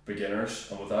beginners.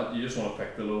 And with that, you just want to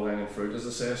pick the low hanging fruit, as I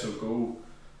say. So go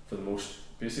for the most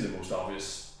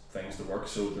obvious things to work.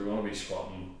 So they're going to be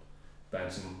squatting,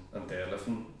 benching and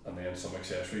deadlifting, and then some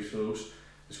accessories for those.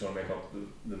 It's going to make up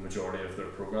the majority of their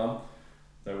program.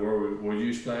 Now where we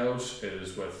use plyos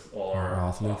is with all our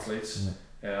athletes.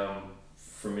 Yeah.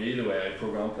 For me, the way I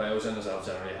program plyos in is I'll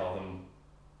generally have them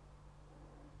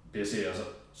basically as a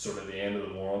sort of the end of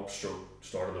the warm up,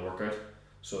 start of the workout.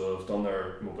 So they've done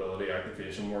their mobility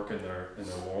activation work in their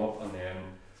warm up, and then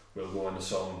we'll go into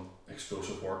some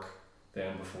explosive work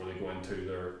then before they go into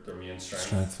their main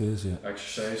strength phase, yeah.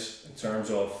 exercise. In terms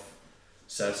of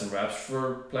sets and reps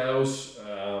for plyos,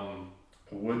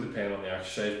 it would depend on the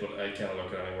exercise, but I kind of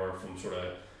look at anywhere from sort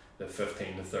of the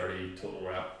 15 to 30 total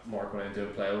rep mark when I'm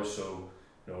doing plyos. So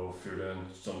if you're doing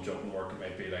some jumping work, it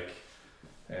might be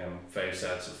 5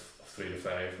 sets of 3 to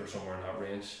 5 or somewhere in that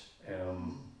range.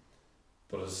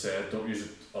 But as I said, don't use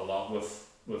it a lot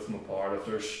with my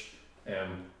powerlifters,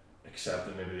 except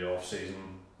in maybe the off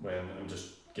season when I'm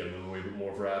just giving them a wee bit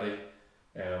more variety.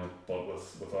 But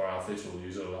with our athletes, we'll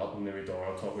use it a lot, and maybe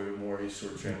Darragh will talk a wee bit more. He's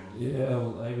sort of training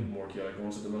I would more Gaelic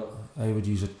ones at the minute. I would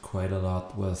use it quite a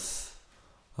lot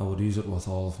I would use it with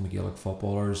all of my Gaelic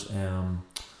footballers.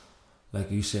 Like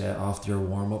you say, after your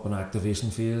warm up and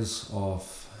activation phase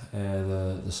of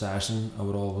the session, I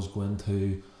would always go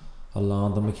into a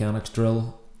landing mechanics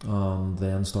drill and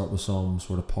then start with some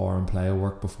sort of power and plyo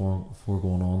work before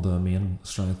going on to the main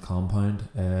strength compound.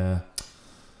 The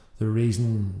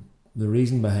reason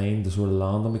behind the sort of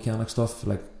landing mechanics stuff,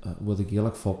 with the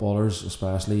Gaelic footballers,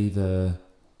 especially the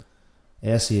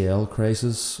ACL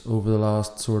crisis over the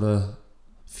last sort of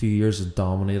few years has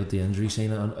dominated the injury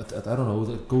scene, and I don't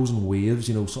know, it goes in waves.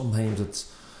 Sometimes it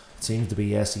seems to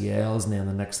be ACLs, and then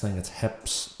the next thing it's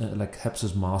hips. Hips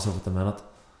is massive at the minute,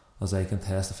 as I can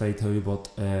testify to, but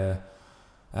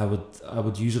I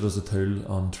would use it as a tool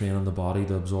on training the body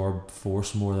to absorb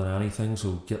force more than anything.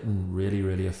 So getting really,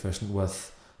 really efficient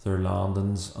with their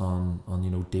landings on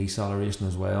deceleration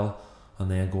as well, and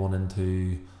then going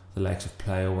into the likes of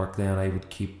plyo work. Then I would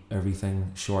keep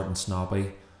everything short and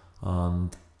snappy,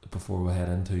 and before we head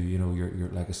into your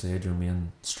like I said, your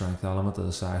main strength element of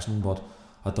the session. But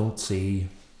I don't see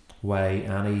why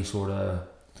any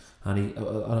and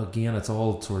again, it's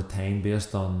all sort of time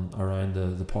based on around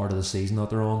the part of the season that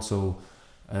they're on. So,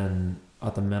 and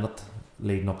at the minute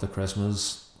leading up to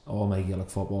Christmas, all my Gaelic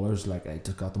footballers, I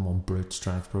just got them on brute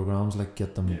strength programs,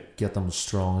 get them as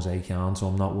strong as I can. So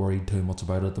I'm not worried too much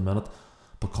about it at the minute.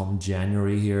 become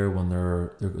January here, when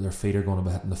their feet are going to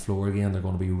be hitting the floor again, they're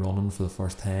going to be running for the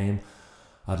first time.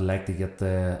 I'd like to get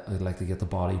the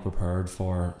body prepared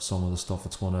for some of the stuff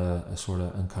that's going to sort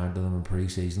of encounter them in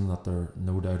pre-season that they're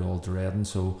no doubt all dreading.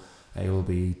 So I will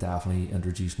be definitely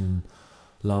introducing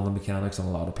landing mechanics and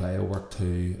a lot of plyo work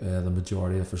to the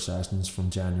majority of their sessions from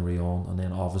January on, and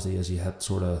then obviously as you hit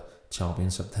sort of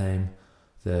championship time,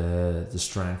 the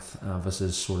strength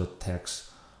emphasis sort of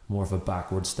takes more of a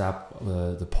backward step.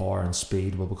 The power and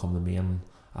speed will become the main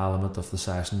element of the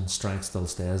session. Strength still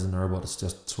stays in there, but it's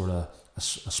just sort of a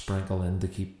sprinkle in to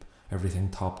keep everything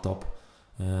topped up.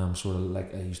 Sort of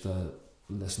like I used to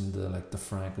listen to like the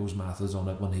Franco's methods on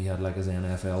it when he had like his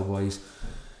NFL boys.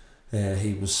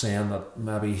 He was saying that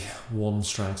maybe 1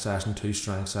 strength session, 2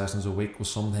 strength sessions a week was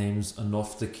sometimes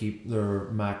enough to keep their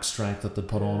max strength that they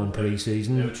put on in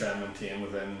pre-season. They would try and maintain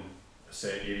within,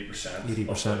 say, 80% range, of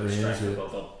the strength they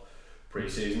built up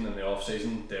pre-season. And the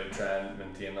off-season, they would try and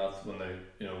maintain that when they,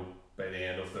 by the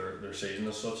end of their season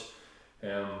as such.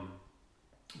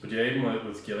 But yeah, even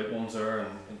with Gaelic ones there,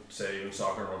 and say even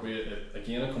soccer and rugby,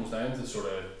 it comes down to sort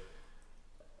of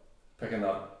picking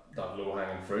that low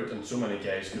hanging fruit, and so many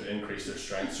guys could increase their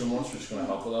strength so much, which is going to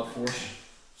help with that force.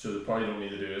 So they probably don't need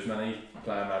to do as many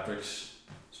plyometrics,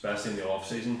 especially in the off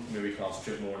season. Maybe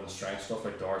concentrate more on the strength stuff,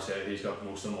 like Darragh said. He's got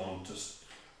most of them on just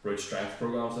brute strength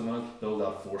programs at the minute, build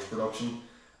that force production,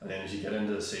 and then as you get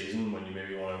into the season, when you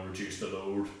maybe want to reduce the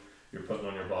load you're putting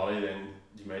on your body, then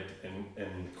you might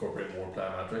incorporate more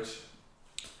plyometrics.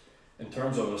 In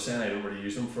terms of, I was saying I don't really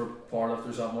use them for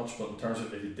powerlifters that much, but in terms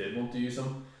of if you did want to use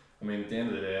them, I mean, at the end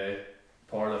of the day,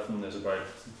 powerlifting is about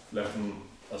lifting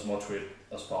as much weight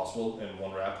as possible in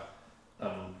 1 rep,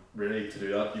 and really to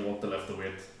do that you want to lift the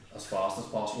weight as fast as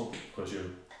possible, because you're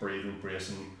breathing,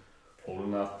 bracing,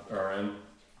 holding that air in.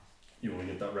 You want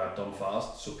to get that rep done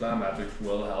fast. So plyometrics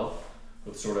will help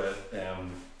with sort of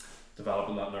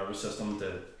developing that nervous system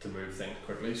to move things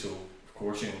quickly. So of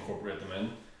course you can incorporate them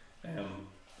in.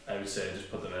 I would say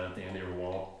just put them in at the end of your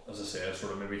warm-up. As I said,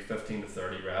 sort of maybe 15 to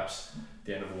 30 reps at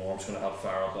the end of a warm-up is going to help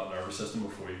fire up that nervous system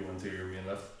before you go into your main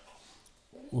lift.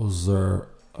 Was there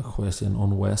a question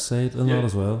on West Side in that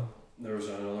as well? There was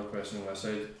another question on West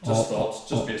Side.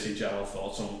 Just basically general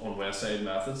thoughts on West Side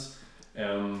methods.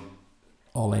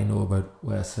 All I know about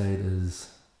West Side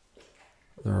is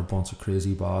they're a bunch of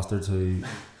crazy bastards who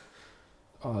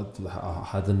had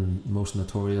the most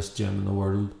notorious gym in the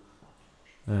world.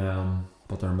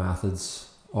 But their methods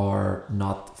are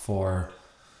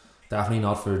definitely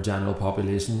not for general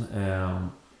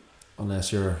population,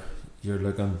 unless you're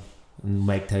looking in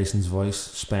Mike Tyson's voice,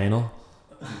 spinal.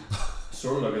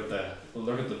 Sort of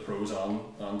look at the pros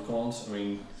and cons. I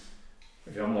mean,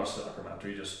 if you haven't watched the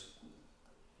documentary, just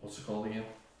what's it called again?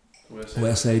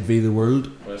 West Side v the World.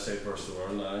 West Side versus the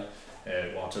World now.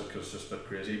 Watch it because it's just a bit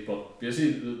crazy. But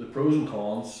basically, the pros and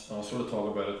cons, I'll sort of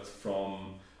talk about it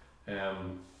from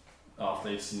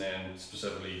athletes and then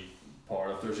specifically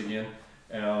powerlifters again.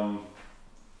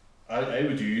 I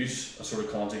would use a sort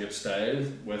of conjugate style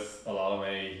with a lot of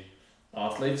my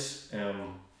athletes,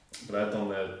 but I've done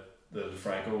the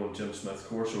Franco and Jim Smith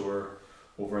course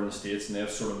over in the States, and they've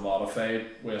sort of modified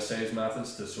West Side's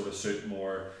methods to sort of suit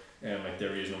more, like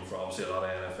they're using them for obviously a lot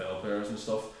of NFL players and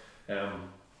stuff.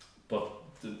 But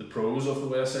the pros of the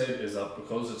West Side is that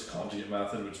because it's a conjugate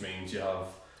method, which means you have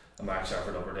a max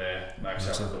effort upper day, max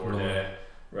effort lower day,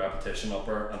 repetition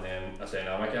upper, and then a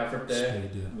dynamic effort day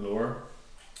lower.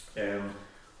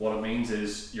 What it means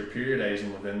is you're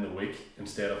periodizing within the week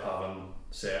instead of having,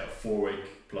 say, a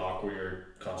 4-week block where you're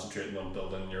concentrating on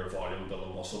building your volume,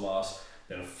 building muscle mass,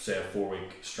 then say a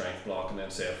 4-week strength block, and then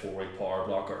say a 4-week power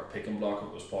block or a picking block if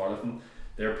it was powerlifting.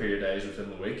 They're periodized within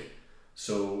the week.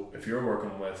 So if you're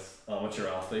working with amateur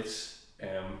athletes,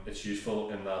 it's useful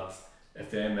in that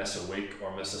if they miss a week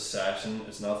or miss a session,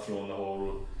 it's not throwing the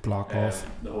whole block off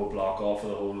or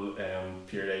the whole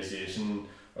periodization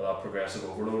or that progressive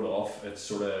overload off. It's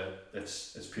sort of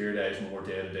it's periodized more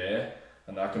day to day,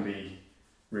 and that can be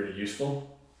really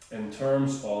useful. In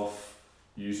terms of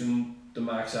using the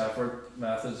max effort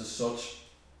methods as such,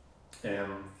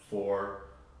 for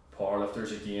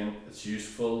powerlifters, again, it's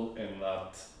useful in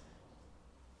that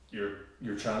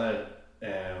you're trying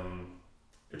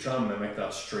to mimic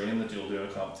that strain that you'll do in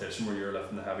a competition where you're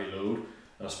lifting a heavy load.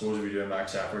 And I suppose if you do a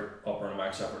max effort upper and a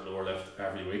max effort lower lift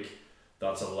every week,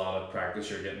 that's a lot of practice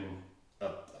you're getting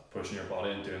at pushing your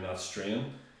body and doing that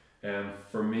strain.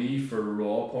 For me, for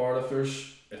raw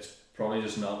powerlifters, it's probably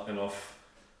just not enough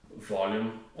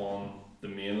volume on the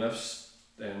main lifts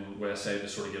in West Side to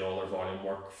sort of get all their volume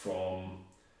work from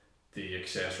the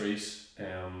accessories.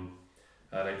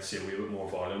 I'd like to see a wee bit more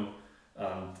volume,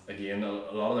 and again, a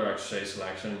lot of their exercise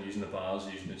selection and using the bands,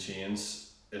 using the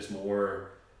chains is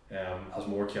more, has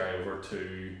more carryover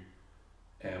to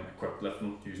equipped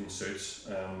lifting using suits.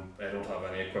 I don't have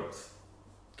any equipped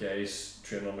guys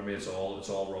training under me. It's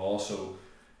all raw. So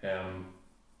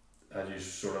I use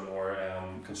sort of more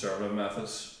conservative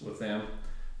methods with them,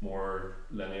 more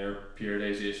linear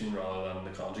periodization rather than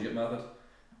the conjugate method.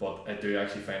 But I do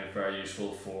actually find it very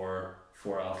useful for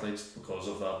athletes because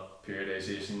of that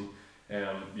periodization.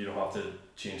 You don't have to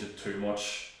change it too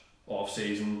much off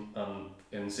season and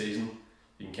in season.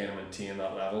 You can kind of maintain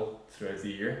that level throughout the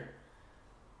year.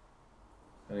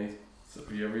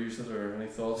 Have you ever used it, or any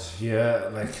thoughts? Yeah,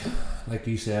 like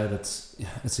you said,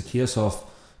 it's a case of,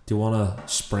 do you want to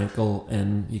sprinkle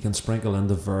in? You can sprinkle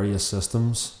into various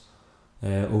systems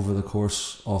over the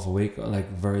course of a week, like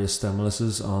various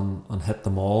stimuluses, and hit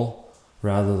them all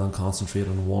rather than concentrate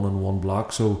on one in one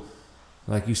block. So,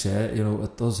 like you said,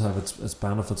 it does have its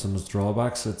benefits and its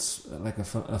drawbacks. It's like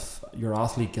if your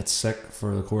athlete gets sick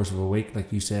for the course of a week,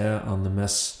 like you say, and they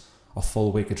miss a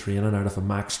full week of training out of a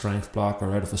max strength block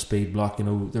or out of a speed block,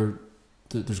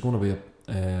 there's going to be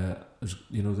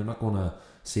they're not going to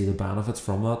see the benefits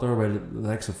from that. Or while the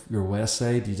likes of your West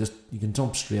Side, you can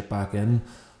jump straight back in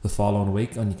the following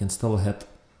week and you can still hit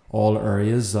all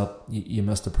areas that you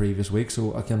missed the previous week.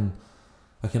 So I can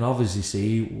obviously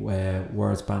see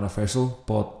where it's beneficial,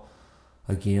 but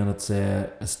again, it's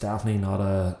definitely not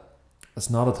a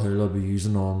tool I'll be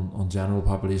using on general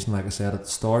population, like I said at the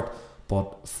start.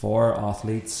 But for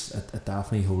athletes, it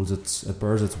definitely it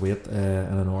bears its weight in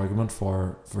an argument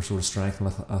for sort of strength and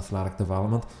athletic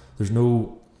development.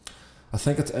 I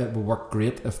think it will work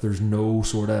great if there's no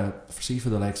sort of, see for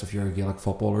the likes of your Gaelic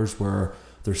footballers, where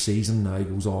their season now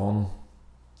goes on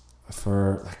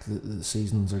for, like, the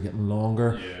seasons are getting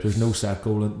longer. Yes. There's no set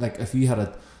goal. Like, if you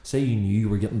had say you knew you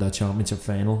were getting to a championship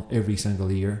final every single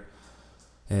year,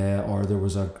 or there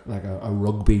was a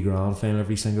rugby grand final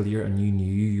every single year, and you knew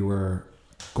you were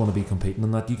going to be competing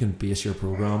in that, you can base your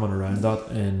programming around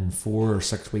that in 4 or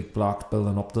 6 week blocks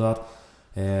building up to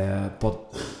that.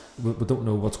 But we don't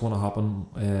know what's going to happen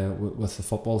with the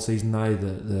football season now,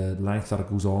 the length that it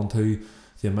goes on to,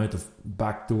 the amount of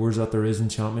backdoors that there is in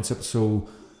championships. So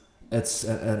it's,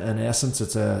 in essence,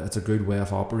 it's a good way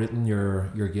of operating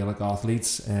your Gaelic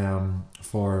athletes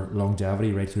for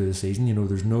longevity right through the season.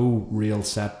 There's no real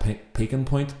set peaking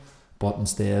point, but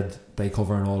instead, by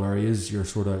covering all areas, you're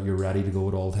ready to go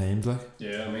at all times. Like,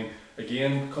 yeah, I mean,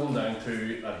 again, coming down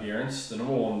to adherence, the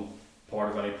number one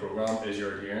part of any program is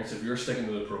your adherence. If you're sticking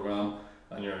to the program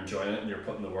and you're enjoying it and you're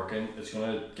putting the work in, it's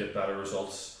going to get better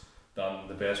results than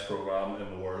the best program in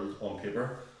the world on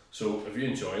paper. So if you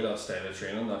enjoy that style of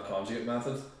training, that conjugate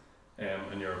method,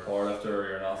 and you're a powerlifter or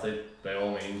you're an athlete, by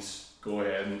all means go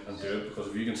ahead and do it, because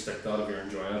if you can stick that, if you're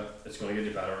enjoying it, it's going to get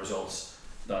you better results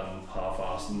than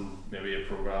half-assing maybe a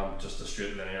program, just a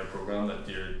straight linear program that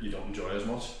you don't enjoy as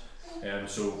much.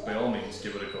 So by all means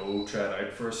give it a go, try it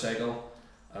out for a cycle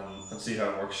and see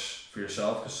how it works for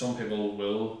yourself, because some people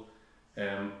will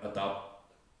adapt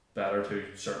better to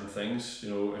certain things.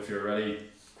 If you're already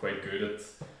quite good at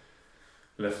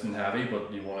lifting heavy,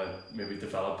 but you want to maybe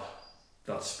develop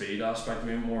that speed aspect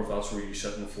maybe more, if that's where you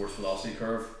sit in the force velocity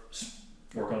curve,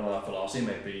 working on that velocity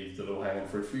might be the low hanging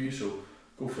fruit for you, so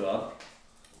go for that.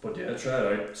 But yeah, try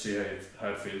it out, see how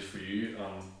it feels for you,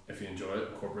 and if you enjoy it,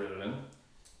 incorporate it in.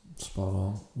 Spot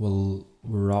on. We'll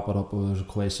wrap it up. There's a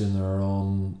question there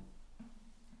on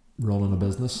running a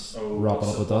business. Wrap it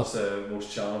up with that. What's the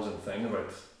most challenging thing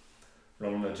about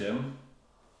running a gym?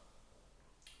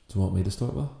 Do you want me to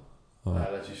start with? I'll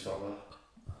let you start with.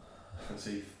 I can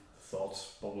see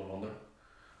thoughts bubbling under.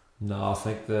 No, I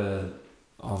think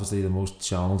obviously the most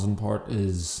challenging part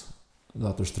is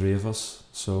that there's 3 of us.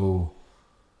 So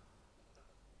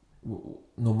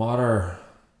no matter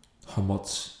how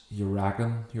much you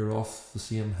reckon you're off the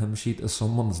same hymn sheet as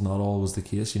someone, it's not always the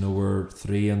case. We're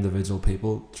 3 individual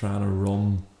people trying to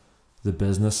run the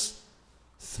business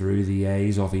through the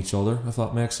eyes of each other, if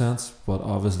that makes sense. But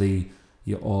obviously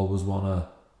you always want to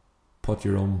put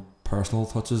your own personal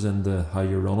touches into how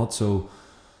you run it. So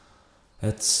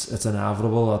it's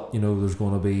inevitable that there's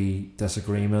going to be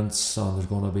disagreements and there's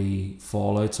going to be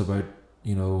fallouts about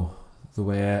the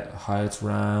way how it's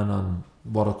ran and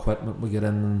what equipment we get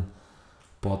in.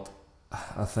 But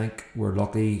I think we're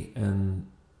lucky in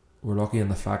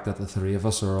the fact that the 3 of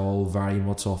us are all very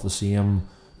much off the same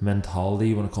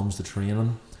mentality when it comes to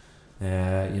training.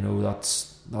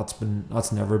 That's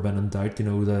never been in doubt.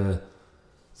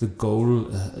 The goal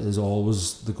is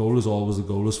always the goal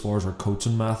as far as our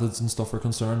coaching methods and stuff are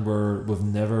concerned. We've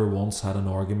never once had an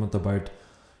argument about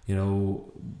you know,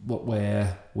 what way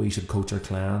we should coach our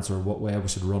clients, or what way we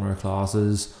should run our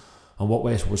classes, and what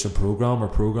way we should program. Our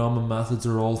programming methods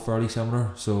are all fairly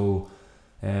similar. So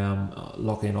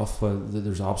lucky enough,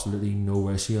 there's absolutely no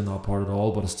issue in that part at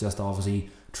all, but it's just obviously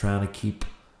trying to keep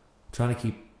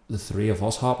the three of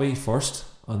us happy first,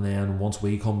 and then once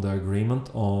we come to agreement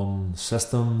on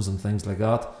systems and things like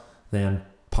that, then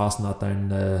passing that down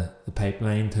the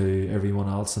pipeline to everyone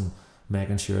else, and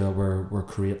making sure that we're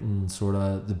creating sort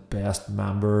of the best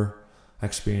member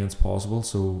experience possible.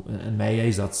 So in my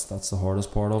eyes, that's the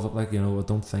hardest part of it. Like, you know, I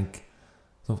don't think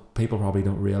people probably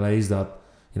don't realise that,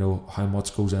 you know, how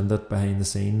much goes into it behind the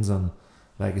scenes. And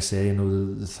like I say, you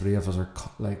know, the three of us are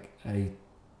like,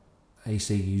 I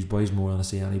see you boys more than I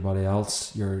see anybody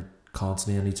else. You're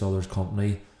constantly in each other's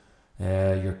company.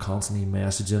 You're constantly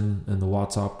messaging in the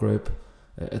WhatsApp group.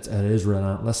 It is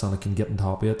relentless, and it can get on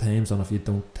top of you at times. And if you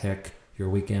don't take your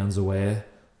weekends away,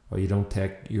 or you don't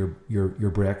take your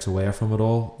breaks away from it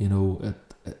all, you know,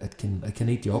 it can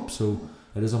eat you up. So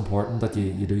it is important that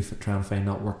you do try and find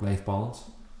that work-life balance.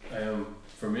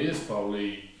 For me, it's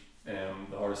probably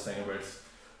the hardest thing about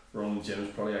running the gym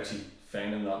is probably actually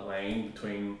finding that line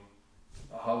between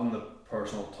having the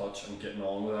personal touch and getting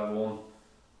on with everyone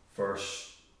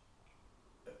versus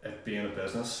it being a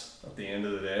business at the end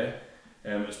of the day.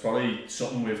 It's probably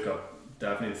something we've got,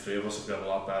 definitely the three of us have got a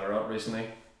lot better at recently.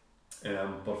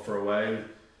 But for a while,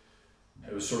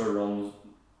 it was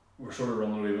we're sort of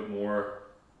running a little bit more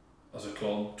as a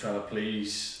club, trying to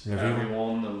please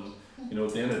everyone. And you know,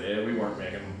 at the end of the day, we weren't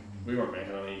making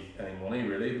any money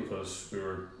really, because we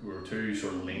were too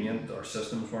sort of lenient. Our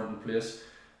systems weren't in place,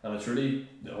 and it's really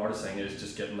the hardest thing is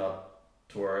just getting that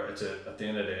to where it's at the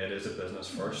end of the day, it is a business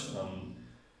first, and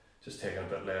just taking a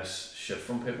bit less shit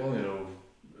from people, you know,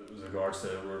 with regards to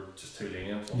we're just too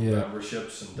lenient on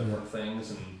memberships and different things.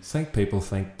 And I think people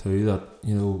think too that,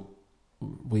 you know,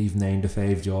 we've 9 to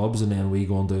 5 jobs and then we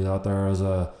go and do that there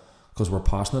because we're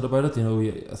passionate about it. You know,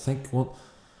 I think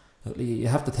you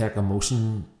have to take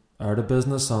emotion out of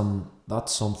business, and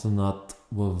that's something that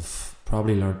we've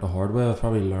probably learnt the hard way. I've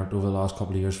probably learnt over the last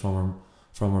couple of years from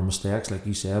our mistakes, like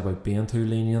you say, about being too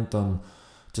lenient and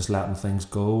just letting things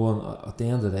go. And at the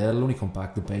end of the day, it'll only come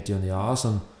back to bite you in the ass.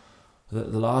 And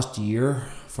the last year,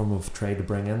 from we've tried to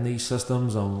bring in these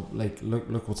systems, and like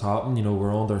look what's happened. You know,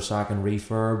 we're under second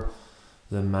refurb.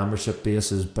 The membership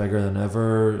base is bigger than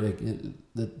ever. Like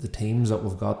the teams that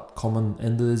we've got coming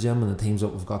into the gym and the teams that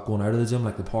we've got going out of the gym,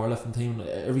 like the powerlifting team,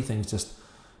 everything's just,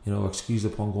 you know, excuse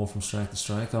upon going from strength to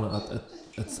strength. And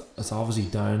it's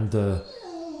obviously down to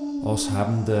us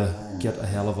having to get a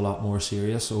hell of a lot more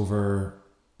serious over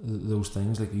those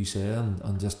things, like you say,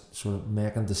 and just sort of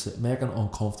making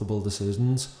uncomfortable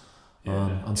decisions,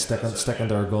 and sticking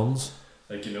to our guns.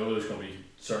 Like, you know, there's going to be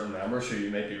certain members who you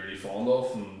might be really fond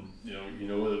of, and you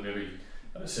know that maybe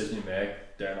a decision you make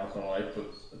they're not going to like, but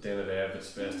at the end of the day, if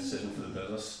it's the best decision for the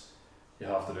business, you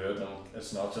have to do it. And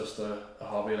it's not just a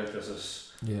hobby. Like, this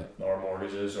is our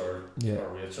mortgages or our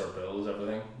rates, our bills,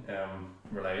 everything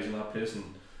relies on that place. And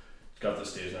it's got to the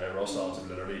stage now, Russ Odds have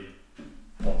literally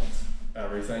pumped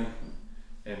everything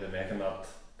into making that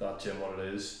gym what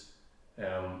it is.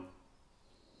 I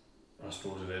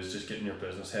suppose it is just getting your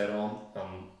business head on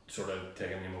and sort of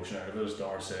taking the emotion out of it, as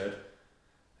Darragh said.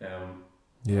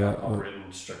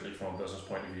 Operating strictly from a business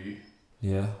point of view.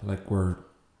 Yeah, like we're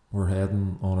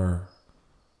heading on our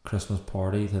Christmas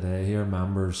party today here,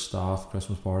 members, staff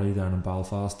Christmas party down in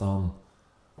Belfast, and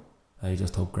I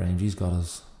just hope Grimes's got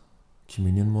his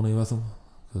communion money with him,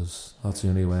 because that's the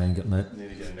only way I'm getting it. Need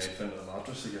to get a knife into the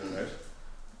mattress to get it out.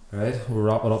 Right, we'll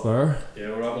wrap it up there. Yeah,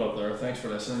 we'll wrap it up there. Thanks for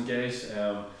listening, guys.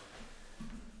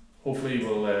 Hopefully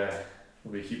we'll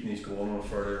be keeping these going on a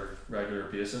further regular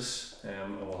basis,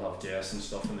 and we'll have guests and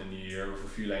stuff in the new year with a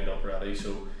few lined up ready.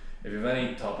 So if you have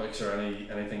any topics or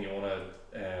anything you want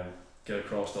to get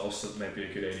across to us that might be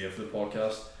a good idea for the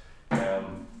podcast,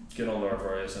 get on our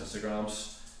various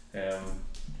Instagrams.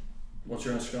 What's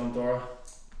your Instagram, Darragh?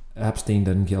 Epstein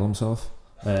didn't kill himself.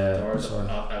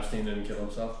 Epstein didn't kill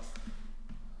himself.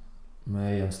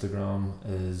 My Instagram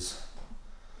is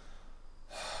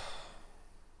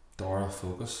Darragh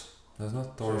Focus, isn't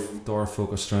it? Darragh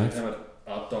Focus Strength. You can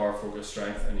at Darragh Focus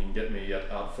Strength, and you can get me at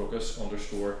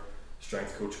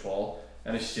 @focus_strength coach Paul.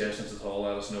 Any suggestions at all,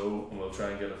 let us know, and we'll try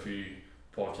and get a few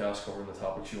podcasts covering the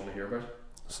topics you want to hear about.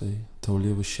 See, told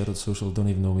you I was shit at social, don't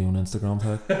even know my own Instagram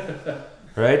tag.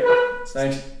 Right,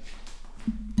 thanks.